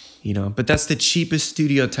 you know, but that's the cheapest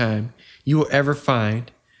studio time you will ever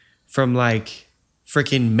find from like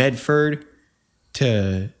freaking Medford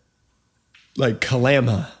to like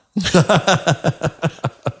Kalama.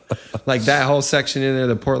 Like that whole section in there,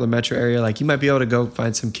 the Portland metro area, like you might be able to go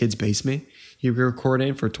find some kid's basement you can record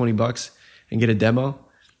in for $20 and get a demo,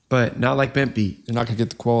 but not like Bent Beat. You're not going to get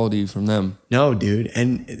the quality from them. No, dude.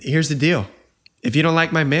 And here's the deal. If you don't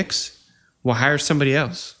like my mix, we'll hire somebody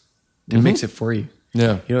else to mix it for you.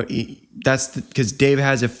 Yeah. You know, that's because Dave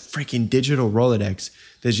has a freaking digital Rolodex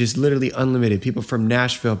that's just literally unlimited. People from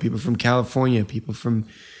Nashville, people from California, people from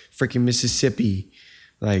freaking Mississippi,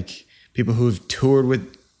 like people who have toured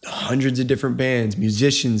with hundreds of different bands,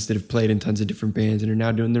 musicians that have played in tons of different bands and are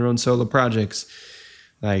now doing their own solo projects,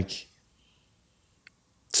 like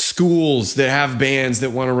schools that have bands that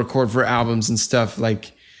want to record for albums and stuff.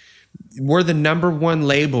 Like we're the #1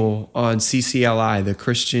 label on CCLI, the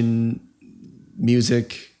Christian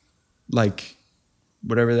music, like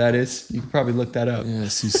whatever that is. You can probably look that up. Yeah,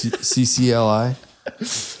 CCLI.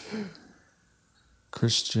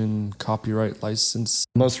 Christian Copyright License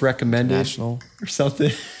Most recommended National. or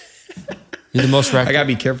something. You're the most I gotta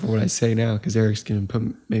be careful what I say now because Eric's gonna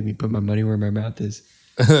make me put my money where my mouth is.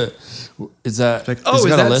 Is that Like, has oh, it is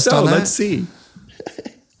got that a list so? on that? Let's see.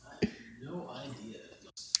 No idea.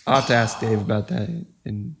 I'll have to ask Dave about that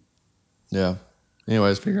and Yeah.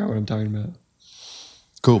 Anyways, figure out what I'm talking about.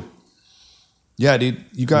 cool. Yeah, dude,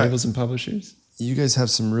 you Labels and publishers. guys have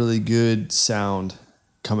some really good sound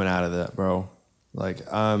coming out of that, bro.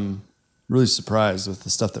 Like I'm really surprised with the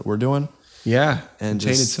stuff that we're doing. Yeah, And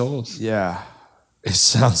Tainted just- Souls. Yeah. It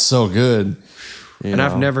sounds so good. you And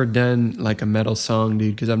I've know? never done like a metal song,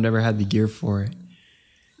 dude, because I've never had the gear for it.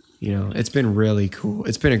 You know, it's been really cool.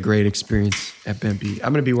 It's been a great experience at Bempe.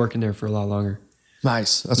 I'm gonna be working there for a lot longer.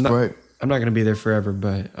 Nice. That's I'm not- great. I'm not gonna be there forever,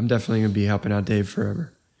 but I'm definitely gonna be helping out Dave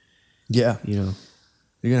forever. Yeah. You know,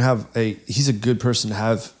 You're gonna have he's a good person to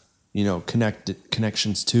have,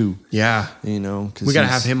 connections to. yeah. Cause We gotta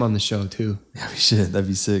he's- have him on the show too. Yeah, we should. That'd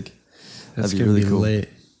be sick. That's That'd be gonna really be cool. lit.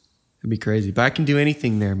 That'd be crazy. But I can do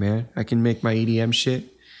anything there, man. I can make my EDM shit.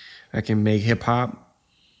 I can make hip hop.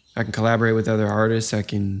 I can collaborate with other artists. I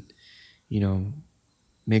can,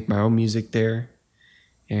 make my own music there.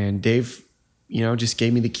 And Dave, just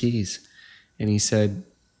gave me the keys. And he said,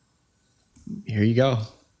 here you go.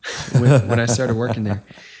 when I started working there.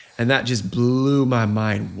 And that just blew my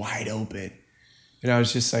mind wide open. And I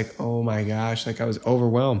was just like, oh my gosh, like I was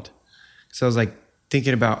overwhelmed. So I was like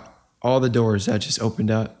thinking about all the doors that just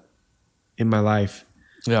opened up in my life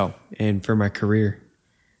Yeah. and for my career.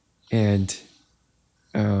 And,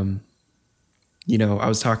 you know, I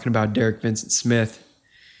was talking about Derek Vincent Smith,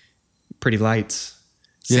 Pretty Lights,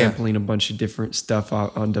 Yeah. sampling a bunch of different stuff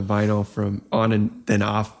onto vinyl from on and then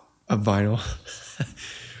off of vinyl,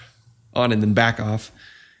 on and then back off,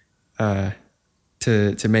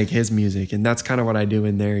 to make his music. And that's kind of what I do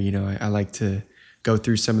in there. You know, I like to go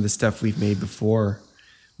through some of the stuff we've made before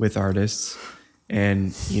with artists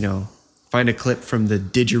and, you know, find a clip from the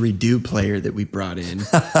didgeridoo player that we brought in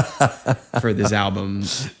for this album.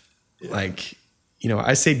 Like, you know,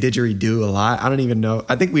 I say didgeridoo a lot. I don't even know.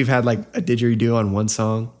 I think we've had like a didgeridoo on one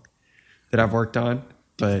song that I've worked on,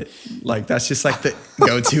 but like that's just like the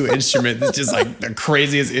go-to instrument. It's just like the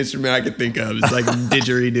craziest instrument I could think of. It's like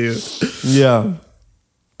didgeridoo. Yeah.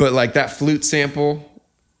 But like that flute sample,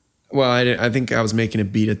 well, I think I was making a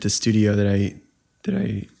beat at the studio that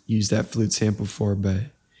I used that flute sample for, but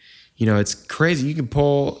you know, it's crazy. You could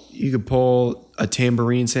pull a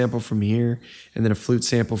tambourine sample from here and then a flute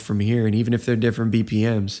sample from here, and even if they're different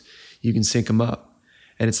BPMs, you can sync them up.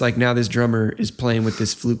 And it's like now this drummer is playing with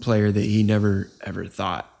this flute player that he never ever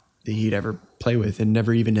thought that he'd ever play with and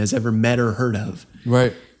never even has ever met or heard of.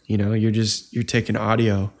 Right. You know, you're taking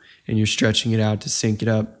audio and you're stretching it out to sync it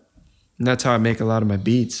up. And that's how I make a lot of my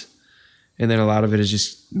beats. And then a lot of it is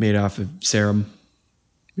just made off of Serum,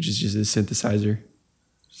 which is just a synthesizer.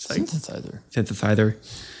 It's like synthesizer.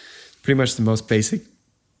 Pretty much the most basic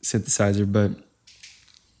synthesizer. But,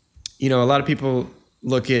 you know, a lot of people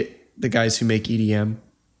look at the guys who make EDM,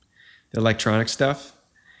 the electronic stuff,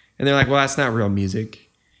 and they're like, well, that's not real music.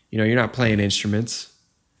 You know, you're not playing instruments.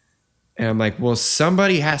 And I'm like, well,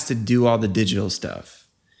 somebody has to do all the digital stuff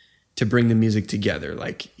to bring the music together.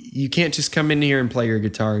 Like, you can't just come in here and play your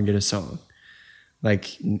guitar and get a song.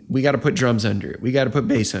 Like, we got to put drums under it. We got to put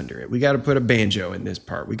bass under it. We got to put a banjo in this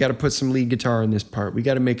part. We got to put some lead guitar in this part. We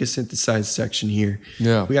got to make a synthesized section here.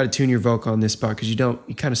 Yeah. We got to tune your vocal on this spot because you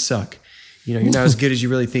kind of suck. You know, you're not as good as you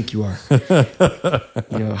really think you are.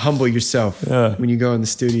 You know, humble yourself when you go in the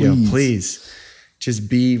studio. Please. Just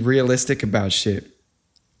be realistic about shit.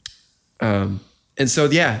 And so,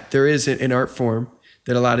 yeah, there is an art form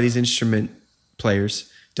that a lot of these instrument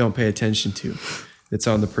players don't pay attention to. That's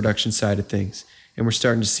on the production side of things. And we're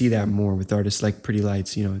starting to see that more with artists like Pretty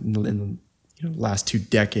Lights, you know, in the last 2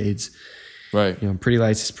 decades. Right. You know, Pretty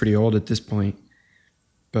Lights is pretty old at this point,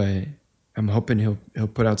 but I'm hoping he'll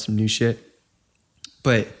put out some new shit.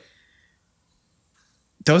 But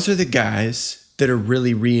those are the guys that are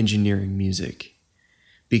really re-engineering music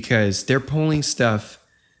because they're pulling stuff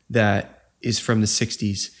that is from the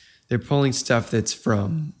 60s. They're pulling stuff that's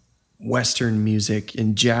from Western music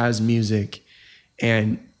and jazz music,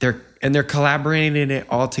 and they're collaborating it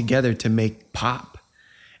all together to make pop.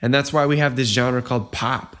 And that's why we have this genre called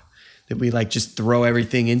pop that we like just throw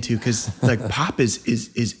everything into, because like pop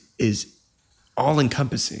is all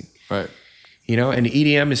encompassing. Right. You know, and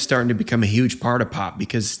EDM is starting to become a huge part of pop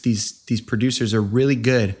because these producers are really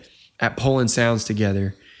good at pulling sounds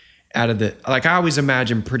together out of the, like I always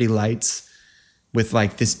imagine Pretty Lights with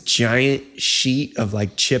like this giant sheet of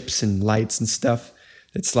like chips and lights and stuff.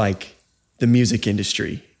 It's like the music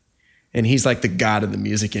industry. And he's like the god of the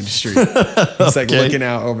music industry. He's like looking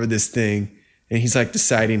out over this thing and he's like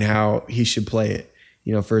deciding how he should play it,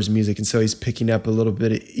 you know, for his music. And so he's picking up a little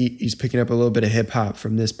bit of hip hop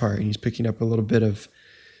from this part. And he's picking up a little bit of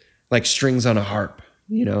like strings on a harp,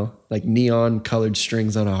 you know, like neon colored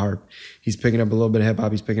strings on a harp. He's picking up a little bit of hip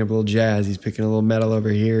hop. He's picking up a little jazz. He's picking a little metal over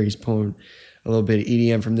here. He's pulling a little bit of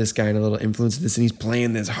EDM from this guy and a little influence of this. And he's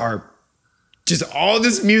playing this harp. Just all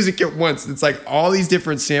this music at once. It's like all these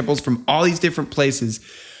different samples from all these different places.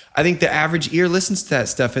 I think the average ear listens to that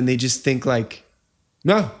stuff and they just think like,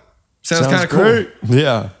 no, sounds kind of cool.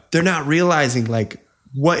 Yeah. They're not realizing like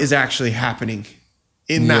what is actually happening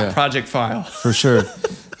in that project file. For sure.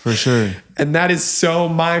 For sure. And that is so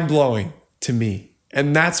mind blowing to me.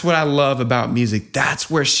 And that's what I love about music. That's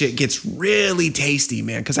where shit gets really tasty,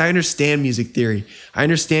 man. Because I understand music theory. I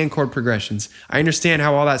understand chord progressions. I understand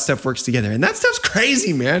how all that stuff works together. And that stuff's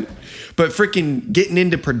crazy, man. But freaking getting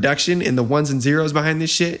into production and the ones and zeros behind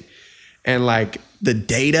this shit and like the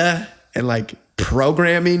data and like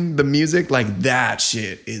programming the music, like that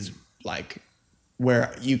shit is like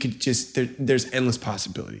where you could just, there's endless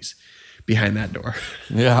possibilities behind that door.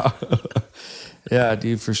 Yeah. Yeah,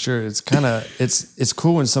 dude, for sure. It's kind of, it's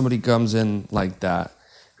cool when somebody comes in like that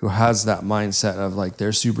who has that mindset of like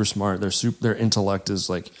they're super smart, their intellect is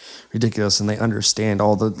like ridiculous, and they understand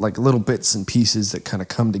all the like little bits and pieces that kind of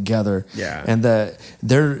come together. Yeah. And that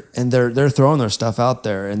they're throwing their stuff out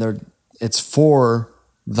there, and it's for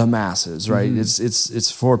the masses, right?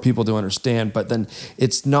 It's for people to understand, but then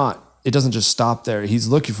it doesn't just stop there. He's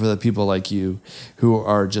looking for the people like you who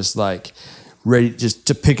are just like ready just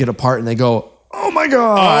to pick it apart, and they go, "Oh my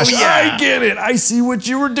gosh, I get it. I see what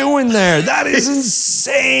you were doing there. That is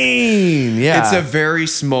insane." Yeah. It's a very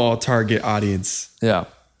small target audience. Yeah.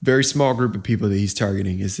 Very small group of people that he's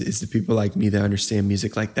targeting is the people like me that understand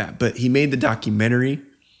music like that. But he made the documentary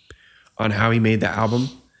on how he made the album,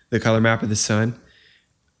 The Color Map of the Sun.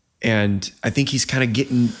 And I think he's kind of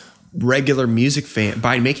getting regular music fans,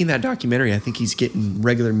 by making that documentary, I think he's getting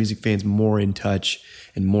regular music fans more in touch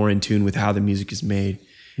and more in tune with how the music is made.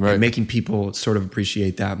 Right. And making people sort of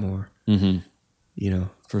appreciate that more. You know?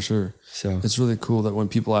 For sure. So it's really cool that when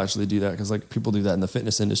people actually do that, because like people do that in the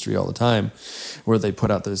fitness industry all the time, where they put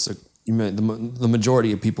out this, the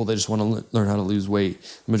majority of people, they just want to learn how to lose weight.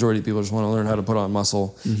 The majority of people just want to learn how to put on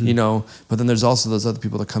muscle, you know, but then there's also those other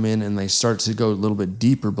people that come in and they start to go a little bit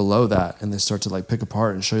deeper below that, and they start to like pick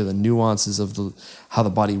apart and show you the nuances of how the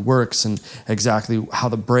body works and exactly how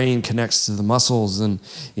the brain connects to the muscles, and,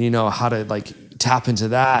 you know, how to like tap into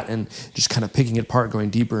that, and just kind of picking it apart, going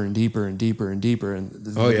deeper and deeper and deeper and deeper. And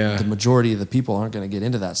the majority of the people aren't going to get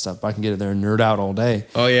into that stuff. But I can get in there and nerd out all day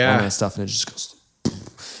on that stuff, and it just goes,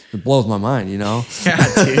 it blows my mind, you know? Yeah,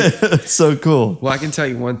 dude. It's so cool. Well, I can tell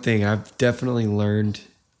you one thing. I've definitely learned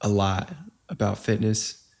a lot about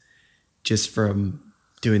fitness just from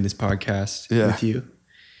doing this podcast with you.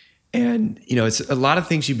 And, you know, it's a lot of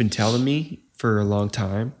things you've been telling me for a long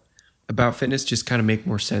time about fitness just kind of make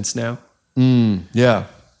more sense now. Yeah.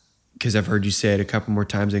 Because I've heard you say it a couple more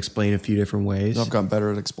times and explain a few different ways. I've gotten better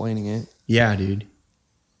at explaining it. Yeah, dude.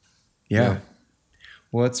 Yeah.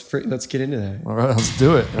 Well, let's get into that. All right, let's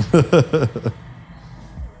do it.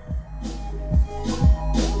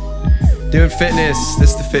 Doing fitness. This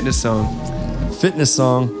is the fitness song. Fitness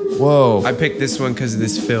song. Whoa. I picked this one because of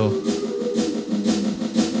this fill.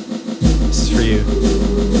 This is for you.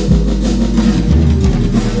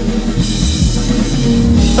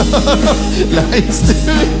 Nice, dude.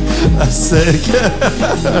 That's sick.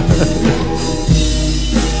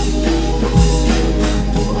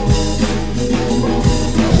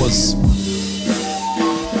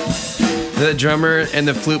 The drummer and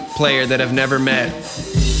the flute player that have never met,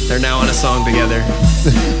 they're now on a song together.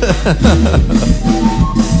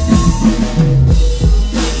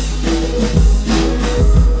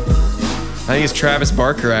 I think it's Travis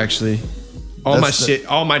Barker, actually.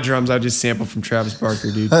 All my drums I just sample from Travis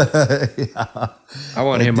Barker, dude. I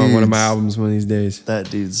want him on one of my albums one of these days. That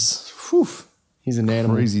dude's he's an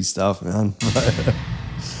animal. Crazy stuff, man.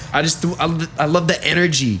 I love the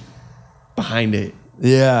energy behind it.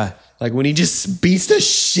 Yeah. Like when he just beats the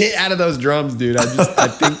shit out of those drums, dude. I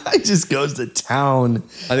think it just goes to town.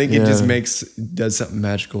 I think it just does something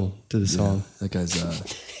magical to the song. That guy's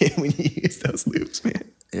when you use those loops, man.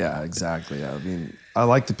 Yeah, exactly. I mean, I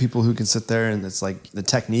like the people who can sit there and it's like the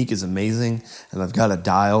technique is amazing, and they've got it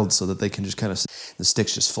dialed so that they can just kind of the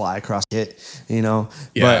sticks just fly across it, you know.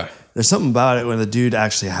 Yeah. But there's something about it when the dude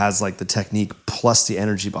actually has like the technique plus the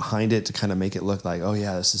energy behind it to kind of make it look like, oh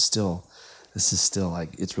yeah, this is still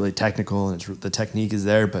like, it's really technical and the technique is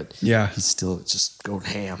there, but he's still just going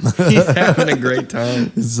ham. He's having a great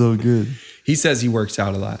time. It's so good. He says he works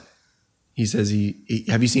out a lot. He says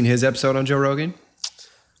have you seen his episode on Joe Rogan?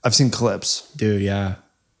 I've seen clips. Dude, yeah.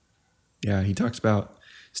 Yeah, he talks about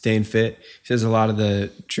staying fit. He says a lot of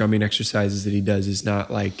the drumming exercises that he does is not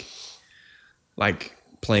like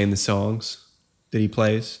playing the songs that he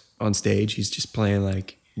plays on stage. He's just playing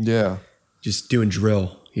just doing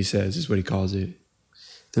drill, he says, is what he calls it.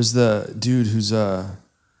 There's the dude who's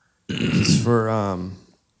he's for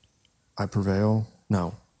I Prevail.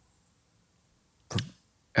 No.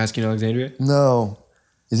 Asking Alexandria? No.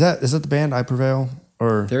 Is that the band I Prevail?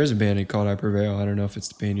 Or there is a band called I Prevail. I don't know if it's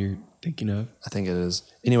the band you're thinking of. I think it is.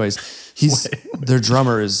 Anyways, their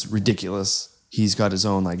drummer is ridiculous. He's got his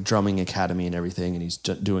own like drumming academy and everything, and he's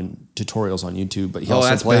doing tutorials on YouTube. But he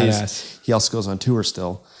also plays. Badass. He also goes on tour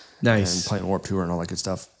still. Nice. And playing Warped Tour and all that good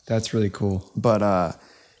stuff. That's really cool. But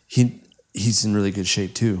he's in really good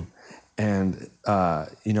shape too, and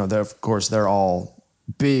they're all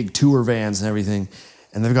big tour vans and everything,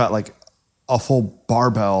 and they've got like a full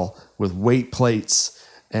barbell with weight plates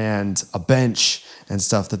and a bench and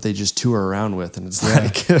stuff that they just tour around with. And it's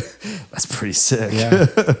like, that's pretty sick. Yeah.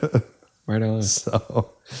 Right on. So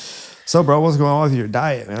bro, what's going on with your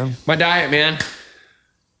diet, man? My diet, man.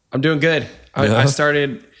 I'm doing good. I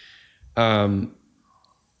started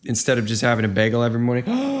Instead of just having a bagel every morning.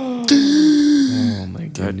 Oh my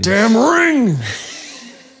goodness. Damn ring.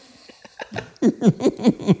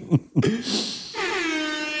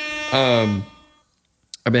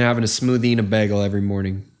 I've been having a smoothie and a bagel every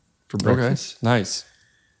morning for breakfast. Okay. Nice.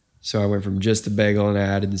 So I went from just the bagel and I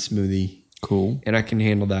added the smoothie. Cool. And I can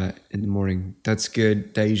handle that in the morning. That's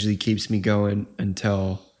good. That usually keeps me going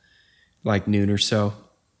until like noon or so.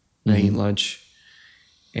 I eat lunch.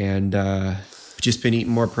 And just been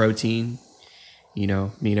eating more protein. You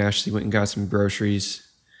know, me and Ashley went and got some groceries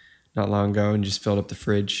not long ago and just filled up the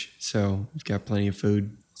fridge. So we've got plenty of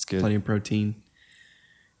food. That's good. Plenty of protein.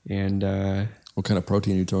 And What kind of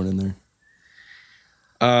protein are you throwing in there?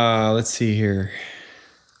 let's see here.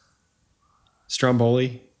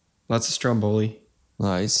 Stromboli. Lots of stromboli.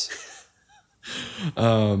 Nice.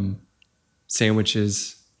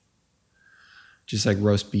 Sandwiches. Just like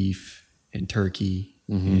roast beef and turkey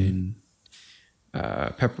and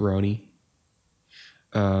pepperoni.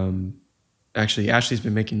 Actually, Ashley's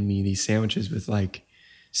been making me these sandwiches with like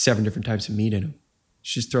 7 different types of meat in them.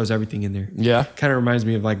 She just throws everything in there. Yeah. Kind of reminds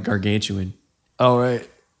me of like gargantuan Oh, right.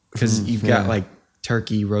 because you've got like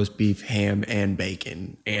turkey, roast beef, ham, and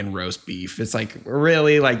bacon and roast beef. It's like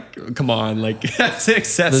really like, come on, like that's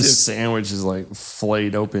excessive. This sandwich is like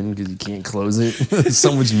flayed open because you can't close it. There's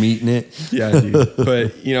so much meat in it. Yeah, dude.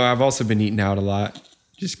 But you know, I've also been eating out a lot,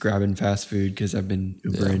 just grabbing fast food because I've been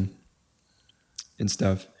Ubering and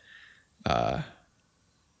stuff.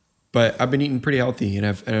 But I've been eating pretty healthy, and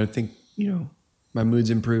I think, you know, my mood's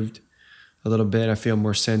improved a little bit. I feel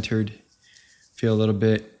more centered, feel a little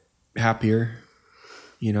bit happier,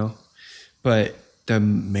 you know. But the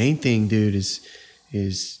main thing, dude, is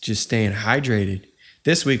just staying hydrated.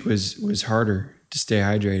 This week was harder to stay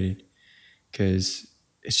hydrated because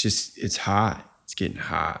it's hot. It's getting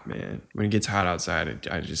hot, man. When it gets hot outside, it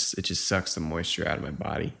just sucks the moisture out of my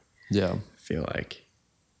body. Yeah. I feel like,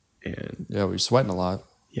 and Yeah, we're sweating a lot.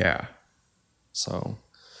 yeah. So,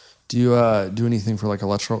 do you do anything for like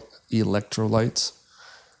electrolytes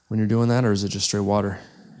when you're doing that, or is it just straight water?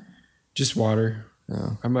 Just water.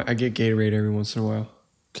 Yeah. I get Gatorade every once in a while.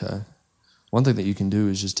 Okay. One thing that you can do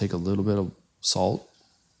is just take a little bit of salt,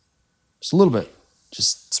 just a little bit,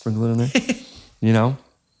 just sprinkle it in there. You know,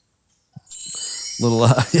 little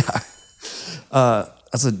yeah.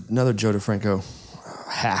 That's another Joe DeFranco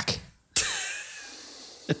hack.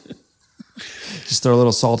 Just throw a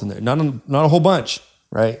little salt in there. Not a whole bunch,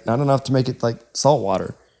 right? Not enough to make it like salt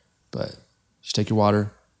water, but just take your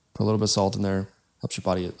water, put a little bit of salt in there, helps your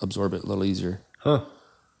body absorb it a little easier. Huh.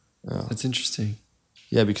 Yeah. That's interesting.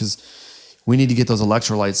 Yeah, because we need to get those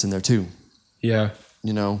electrolytes in there too. Yeah.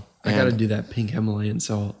 You know, I got to do that pink Himalayan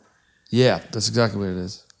salt. Yeah, that's exactly what it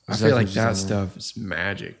is. I feel like that stuff is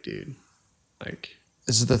magic, dude. Like,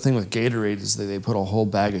 this is the thing with Gatorade is that they put a whole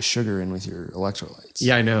bag of sugar in with your electrolytes.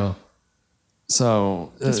 yeah, I know.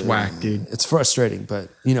 So It's whack, dude. It's frustrating, but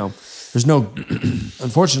you know, there's no.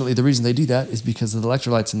 Unfortunately, the reason they do that is because the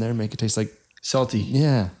electrolytes in there make it taste like Salty.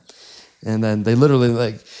 yeah. And then they literally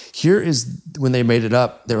like here is when they made it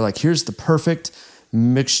up. They were like, here's the perfect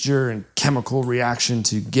mixture and chemical reaction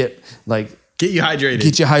to get Get you hydrated.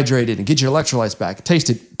 get you hydrated and get your electrolytes back.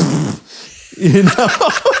 Taste it, you know.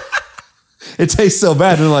 It tastes so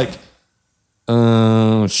bad. And they're like,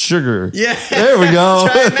 sugar. Yeah. There we go.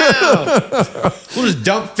 Try it now. We'll just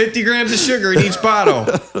dump 50 grams of sugar in each bottle.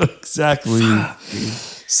 Exactly.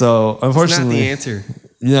 So It's not unfortunately, the answer.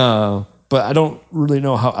 no. But I don't really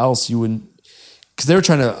know how else you would, because they were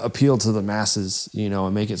trying to appeal to the masses, you know,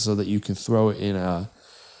 and make it so that you can throw it in a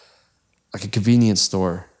convenience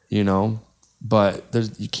store, you know. But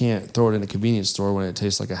you can't throw it in a convenience store when it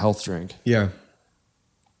tastes like a health drink. Yeah.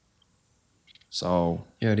 So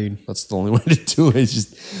Yeah, dude. that's the only way to do it. Is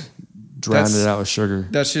just drown it out with sugar.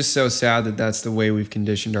 That's just so sad that that's the way we've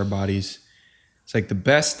conditioned our bodies. It's like the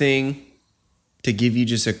best thing to give you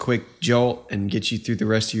just a quick jolt and get you through the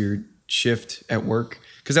rest of your shift at work.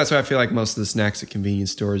 Because that's what I feel like most of the snacks at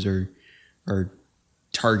convenience stores are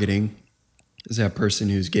targeting, is that person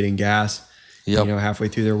who's getting gas, Yep. you know, halfway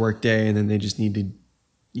through their work day, and then they just need to,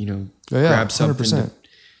 you know, Oh, yeah, grab something 100%.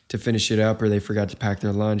 to finish it up, or they forgot to pack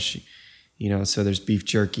their lunch. You know, so there's beef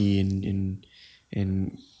jerky and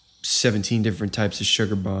 17 different types of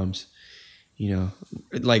sugar bombs. You know,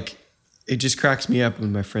 like it just cracks me up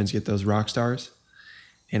when my friends get those rock stars,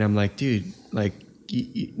 and I'm like, dude, like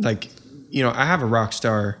you know, I have a rock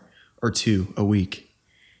star or two a week,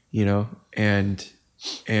 you know, and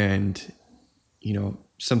you know,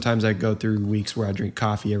 sometimes I go through weeks where I drink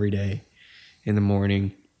coffee every day in the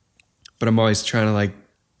morning, but I'm always trying to like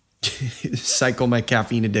cycle my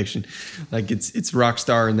caffeine addiction. Like it's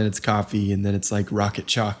Rockstar, and then it's coffee, and then it's like rocket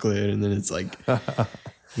chocolate, and then it's like,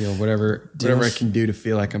 whatever I can do to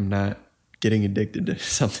feel like I'm not getting addicted to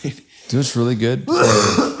something. Do what's really good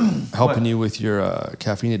for helping you with your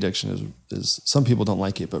caffeine addiction is some people don't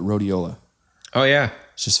like it, but rhodiola. Oh yeah,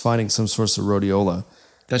 It's just finding some source of rhodiola.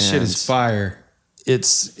 that shit is And fire.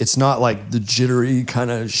 It's not like the jittery kind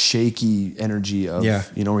of shaky energy of Yeah.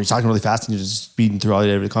 when you're talking really fast and you're just speeding through all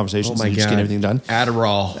the conversations Oh my and you're just god, getting everything done.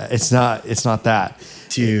 Adderall, It's not that.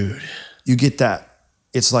 dude. You get that.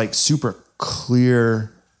 It's like super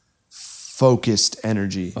clear, focused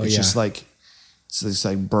energy. It's yeah. just like it's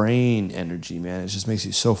like brain energy, man. It just makes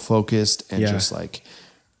you so focused and Yeah. just like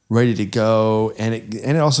ready to go, and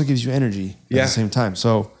it also gives you energy at Yeah. the same time.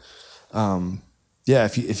 So,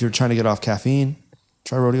 if you're trying to get off caffeine,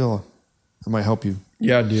 try rhodiola. It might help you.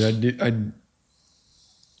 Yeah, dude. I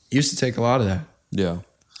used to take a lot of that, Yeah,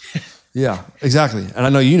 yeah, exactly. And I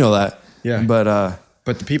know you know that. Yeah.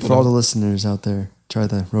 but the people for all the don't. listeners out there, try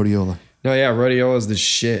the rhodiola. No, yeah, rhodiola is the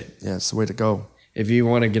shit. Yeah, it's the way to go. If you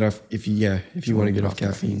want to get off, if you want to get off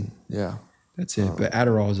caffeine, Yeah. that's it. But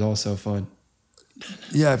Adderall is also fun.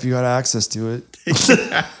 Yeah, if you got access to it.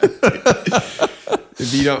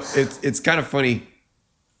 If you don't, it's kind of funny.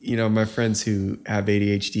 My friends who have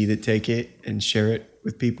ADHD that take it and share it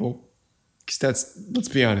with people. Because let's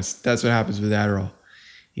be honest, that's what happens with Adderall.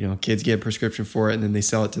 Kids get a prescription for it and then they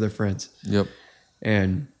sell it to their friends. Yep.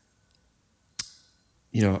 And,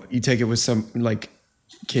 you take it with some like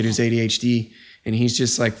kid who's ADHD and he's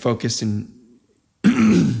just like focused and,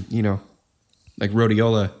 like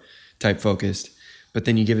rhodiola type focused. But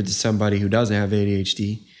then you give it to somebody who doesn't have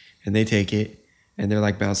ADHD and they take it and they're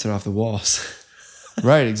like bouncing off the walls.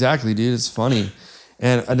 Right, exactly, dude. It's funny.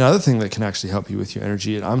 And another thing that can actually help you with your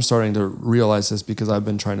energy, and I'm starting to realize this because I've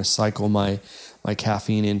been trying to cycle my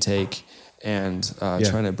caffeine intake and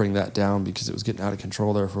trying to bring that down because it was getting out of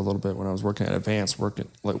control there for a little bit when I was working at Advance,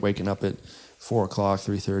 waking up at 4 o'clock,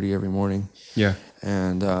 3:30 every morning. Yeah.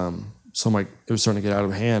 And so it was starting to get out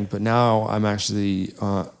of hand. But now I'm actually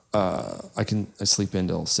I sleep in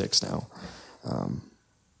till 6 now,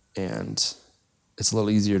 and it's a little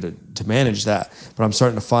easier to manage that. But I'm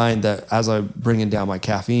starting to find that as I'm bringing down my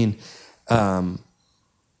caffeine, I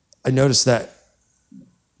notice that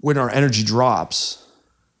when our energy drops,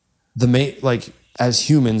 as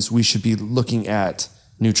humans, we should be looking at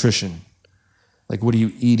nutrition. Like, what are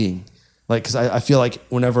you eating? Like, because I feel like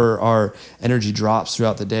whenever our energy drops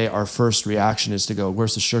throughout the day, our first reaction is to go,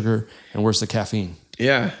 where's the sugar and where's the caffeine?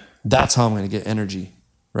 Yeah. That's how I'm going to get energy,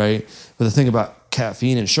 right? But the thing about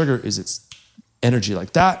caffeine and sugar is it's energy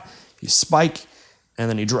like that. You spike and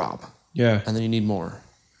then you drop. Yeah. And then you need more.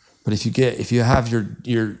 But if you have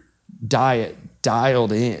your diet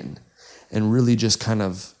dialed in and really just kind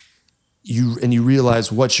of you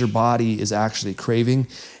realize what your body is actually craving.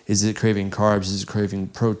 Is it craving carbs? Is it craving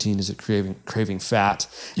protein? Is it craving fat?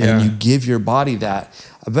 Yeah. And you give your body that.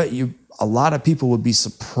 I bet a lot of people would be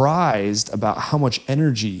surprised about how much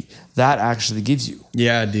energy that actually gives you.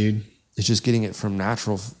 Yeah, dude. It's just getting it from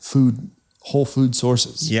natural food, whole food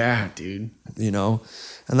sources. Yeah, dude. And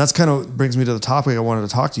that's kind of brings me to the topic I wanted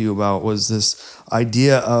to talk to you about was this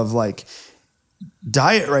idea of like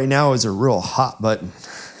diet right now is a real hot button.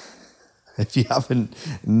 If you haven't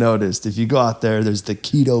noticed, if you go out there's the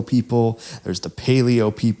keto people, there's the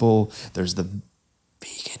paleo people, there's the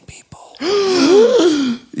vegan people,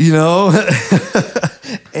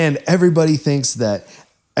 and everybody thinks that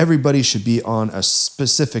everybody should be on a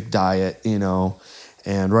specific diet,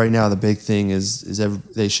 and right now the big thing is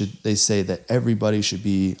they say that everybody should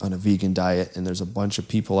be on a vegan diet, and there's a bunch of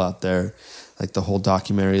people out there, like the whole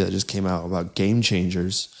documentary that just came out about Game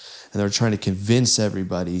Changers, and they're trying to convince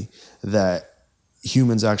everybody that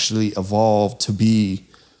humans actually evolved to be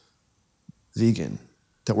vegan,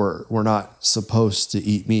 that we're not supposed to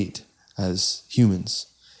eat meat as humans,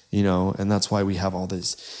 and that's why we have all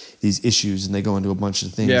these issues, and they go into a bunch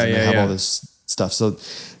of things, and they have all this stuff. So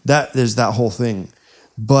there's that whole thing.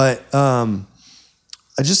 But I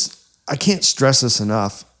can't stress this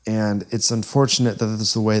enough, and it's unfortunate that this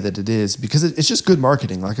is the way that it is, because it's just good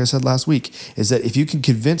marketing. Like I said last week, is that if you can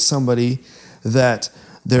convince somebody that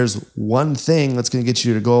there's one thing that's going to get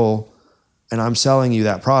you to goal, and I'm selling you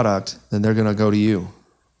that product, then they're going to go to you,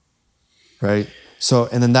 right? So,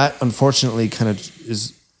 and then that unfortunately kind of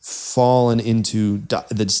is fallen into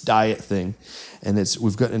this diet thing, and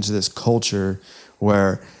we've gotten into this culture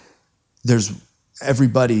where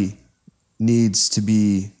everybody needs to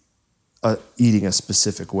be eating a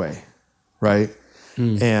specific way, right?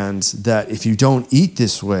 And that if you don't eat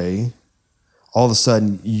this way, all of a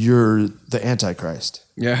sudden you're the Antichrist.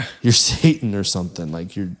 Yeah. You're Satan or something.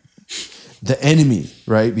 Like you're the enemy,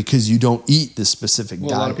 right? Because you don't eat this specific Well,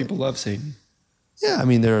 diet. a lot of people love Satan. Yeah, I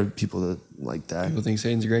mean there are people that like that. People think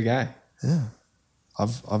Satan's a great guy. Yeah.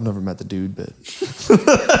 I've never met the dude, but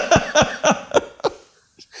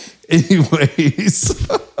anyways.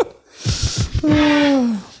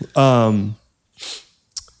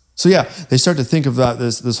 So yeah, they start to think of that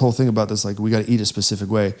this whole thing about this, like we got to eat a specific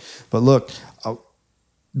way. But look,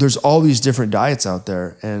 there's all these different diets out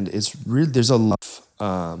there, and it's really there's a lot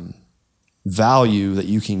of value that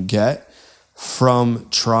you can get from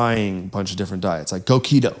trying a bunch of different diets. Like go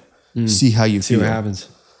keto, see how you See feel. what happens.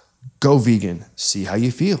 Go vegan, see how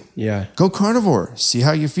you feel. Yeah. Go carnivore, see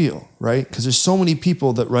how you feel, right? Because there's so many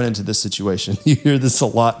people that run into this situation. You hear this a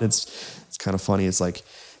lot, and it's kind of funny. It's like,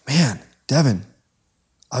 man, Devin,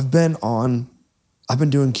 I've been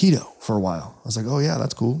doing keto for a while. I was like, oh yeah,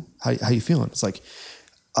 that's cool. How you feeling? It's like,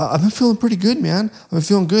 I've been feeling pretty good, man. I've been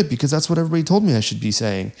feeling good because that's what everybody told me I should be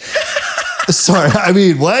saying. Sorry, I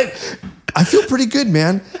mean, what? I feel pretty good,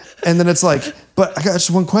 man. And then it's like, but I got just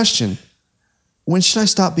one question. When should I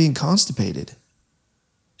stop being constipated?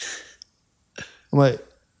 I'm like,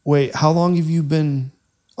 wait, how long have you been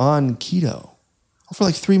on keto? Oh, for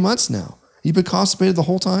like 3 months now. You've been constipated the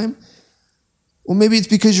whole time? Well, maybe it's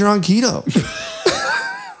because you're on keto.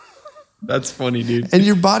 That's funny, dude. And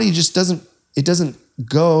your body just doesn't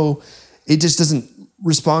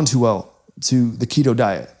respond too well to the keto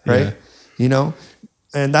diet, right? Yeah. You know?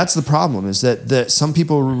 And that's the problem is that some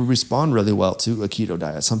people respond really well to a keto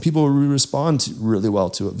diet. Some people respond really well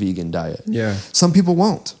to a vegan diet. Yeah. Some people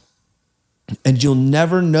won't. And you'll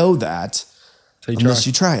never know that unless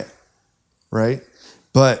you try it, right?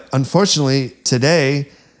 But unfortunately, today,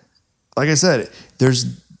 like I said, there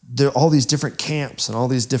are all these different camps and all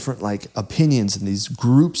these different like opinions and these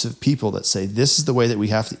groups of people that say this is the way that we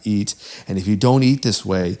have to eat, and if you don't eat this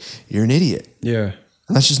way, you're an idiot. Yeah.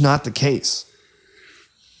 And that's just not the case.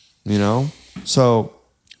 You know? So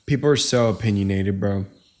People are so opinionated, bro.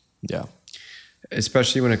 yeah.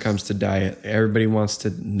 Especially when it comes to diet. Everybody wants to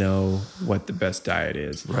know what the best diet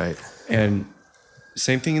is. Right. And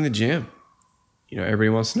same thing in the gym. You know, everybody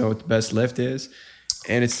wants to know what the best lift is.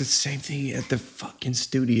 And it's the same thing at the fucking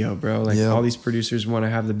studio, bro. Like all these producers want to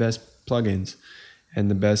have the best plugins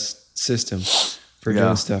and the best system for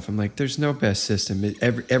doing stuff. I'm like, there's no best system.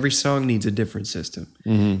 Every song needs a different system.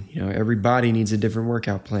 Mm-hmm. You know, every body needs a different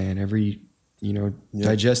workout plan. Every,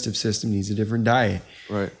 digestive system needs a different diet.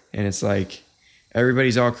 Right. And it's like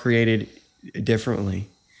everybody's all created differently.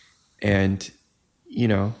 And,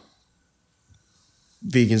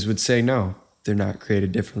 vegans would say no. They're not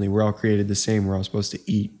created differently. We're all created the same. We're all supposed to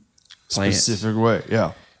eat plants. Specific way,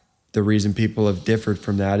 yeah. The reason people have differed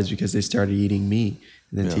from that is because they started eating meat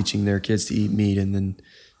and then teaching their kids to eat meat, and then,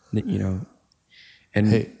 And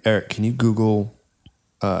hey, Eric, can you Google?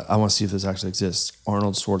 I want to see if this actually exists.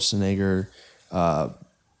 Arnold Schwarzenegger,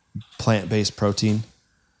 plant-based protein.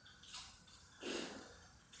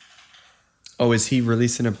 Oh, is he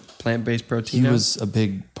releasing a plant-based protein? He now? was a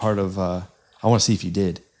big part of. I want to see if he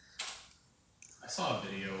did. I saw a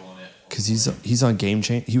video on it. Because he's on Game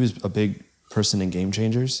Change. He was a big person in Game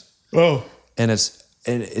Changers. Oh, And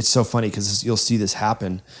it's so funny because you'll see this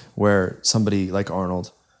happen where somebody like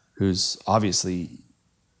Arnold, who's obviously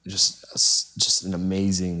just an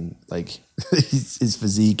amazing, like his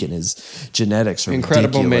physique and his genetics are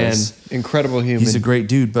incredible ridiculous. man, incredible human. He's a great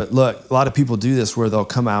dude. But look, a lot of people do this where they'll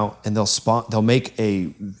come out and they'll make a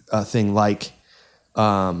thing like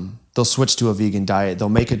they'll switch to a vegan diet. They'll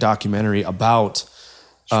make a documentary about.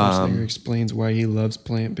 Schwarzenegger explains why he loves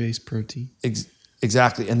plant-based protein.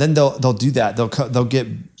 Exactly, and then they'll do that.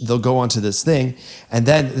 They'll go onto this thing, and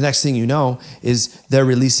then the next thing you know is they're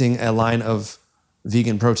releasing a line of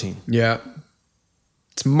vegan protein. Yeah,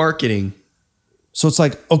 it's marketing. So it's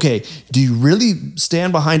like, okay, do you really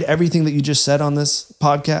stand behind everything that you just said on this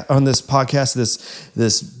podcast,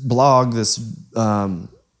 this blog, this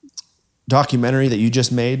documentary that you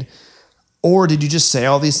just made, or did you just say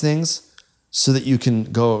all these things so that you can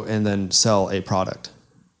go and then sell a product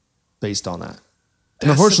based on that? And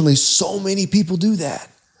unfortunately, so many people do that.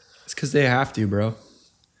 It's because they have to, bro.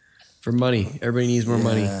 For money. Everybody needs more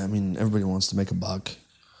money. I mean, everybody wants to make a buck.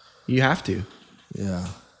 You have to. Yeah.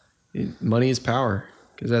 Money is power,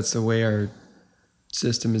 because that's the way our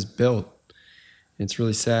system is built. It's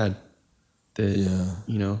really sad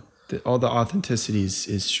that all the authenticity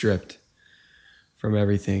is stripped from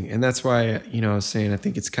everything. And that's why, I was saying, I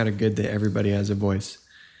think it's kind of good that everybody has a voice.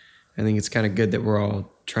 I think it's kind of good that we're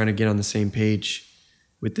all trying to get on the same page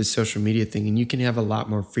with this social media thing. And you can have a lot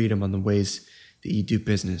more freedom on the ways that you do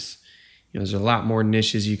business. there's a lot more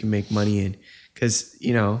niches you can make money in because,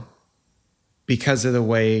 because of the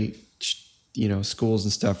way, schools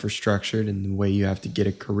and stuff are structured and the way you have to get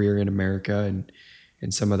a career in America and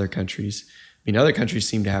in some other countries. I mean, other countries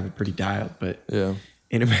seem to have it pretty dialed, but Yeah.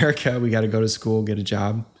 in America, we got to go to school, get a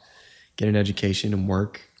job, get an education and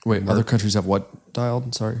work. Wait, other countries have what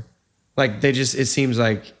dialed? Sorry. Like it seems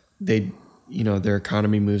like their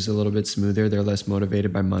economy moves a little bit smoother. They're less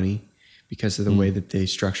motivated by money because of the way that they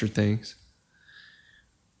structure things.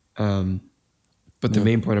 But the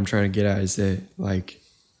main point I'm trying to get at is that,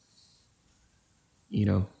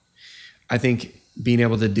 I think being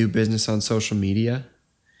able to do business on social media,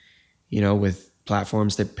 with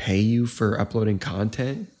platforms that pay you for uploading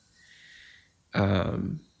content,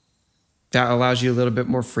 that allows you a little bit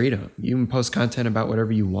more freedom. You can post content about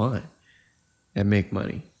whatever you want and make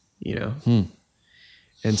money,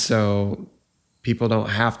 And so people don't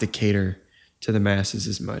have to cater to the masses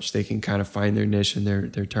as much. They can kind of find their niche and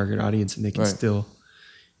their target audience, and they can still,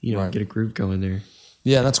 get a groove going there.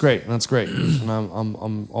 Yeah, that's great. That's great. And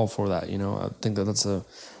I'm all for that. I think that's an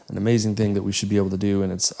amazing thing that we should be able to do.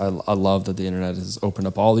 And I love that the internet has opened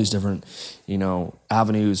up all these different,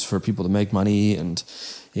 avenues for people to make money. And,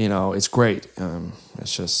 it's great.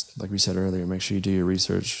 It's just, like we said earlier, make sure you do your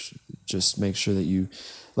research. Just make sure that you,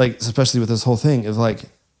 especially with this whole thing, is I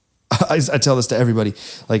tell this to everybody.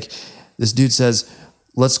 This dude says,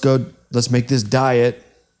 let's make this diet,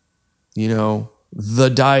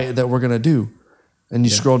 the diet that we're going to do. And you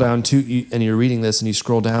scroll down and you're reading this, and you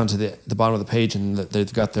scroll down to the bottom of the page, and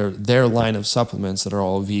they've got their line of supplements that are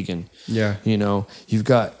all vegan. Yeah. You've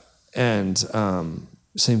got, and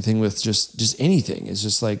same thing with just anything. It's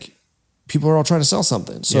just people are all trying to sell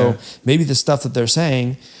something. So maybe the stuff that they're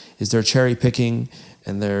saying is they're cherry picking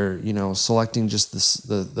and they're, selecting just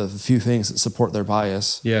the few things that support their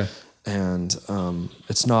bias. Yeah. And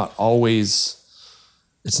it's not always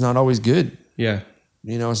good. Yeah.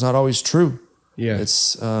 It's not always true. Yeah.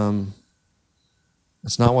 It's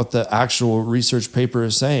not what the actual research paper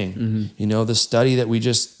is saying. Mm-hmm. The study that we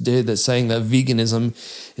just did that's saying that veganism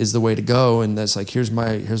is the way to go, and that's here's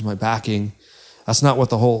my backing. That's not what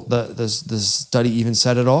this study even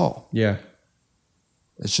said at all. Yeah.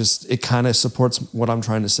 It's just, it kind of supports what I'm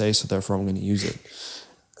trying to say, so therefore I'm going to use it.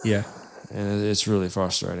 Yeah. And it's really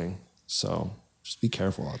frustrating. So just be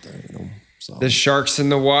careful out there, So There's sharks in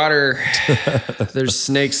the water. There's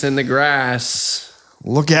snakes in the grass.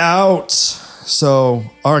 Look out. So,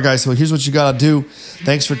 all right, guys. So here's what you got to do.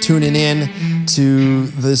 Thanks for tuning in to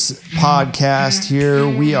this podcast here.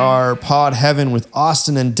 We are Pod Heaven with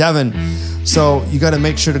Austin and Devin. So you got to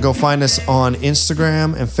make sure to go find us on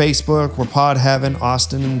Instagram and Facebook. We're Pod Heaven,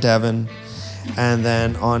 Austin and Devin. And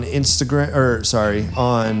then on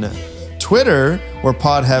on Twitter, we're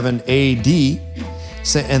Pod Heaven AD.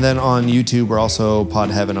 And then on YouTube, we're also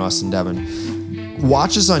Pod Heaven, Austin, Devin.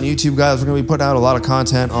 Watch us on YouTube, guys. We're going to be putting out a lot of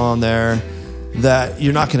content on there that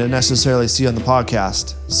you're not going to necessarily see on the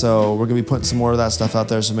podcast. So we're going to be putting some more of that stuff out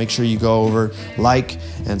there. So make sure you go over, like,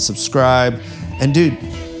 and subscribe. And dude,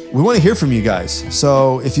 we want to hear from you guys.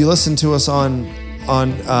 So if you listen to us if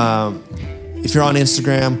you're on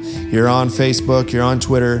Instagram, you're on Facebook, you're on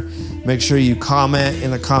Twitter, make sure you comment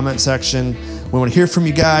in the comment section. We want to hear from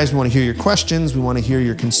you guys. We want to hear your questions. We want to hear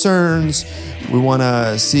your concerns. We want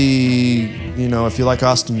to see, if you like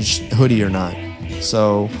Austin's hoodie or not.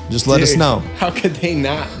 So just let us know. How could they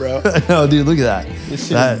not, bro? No, dude, look at that. This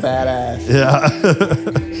shit is badass. Yeah.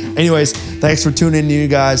 Anyways, thanks for tuning in, you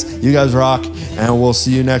guys. You guys rock, and we'll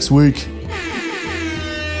see you next week.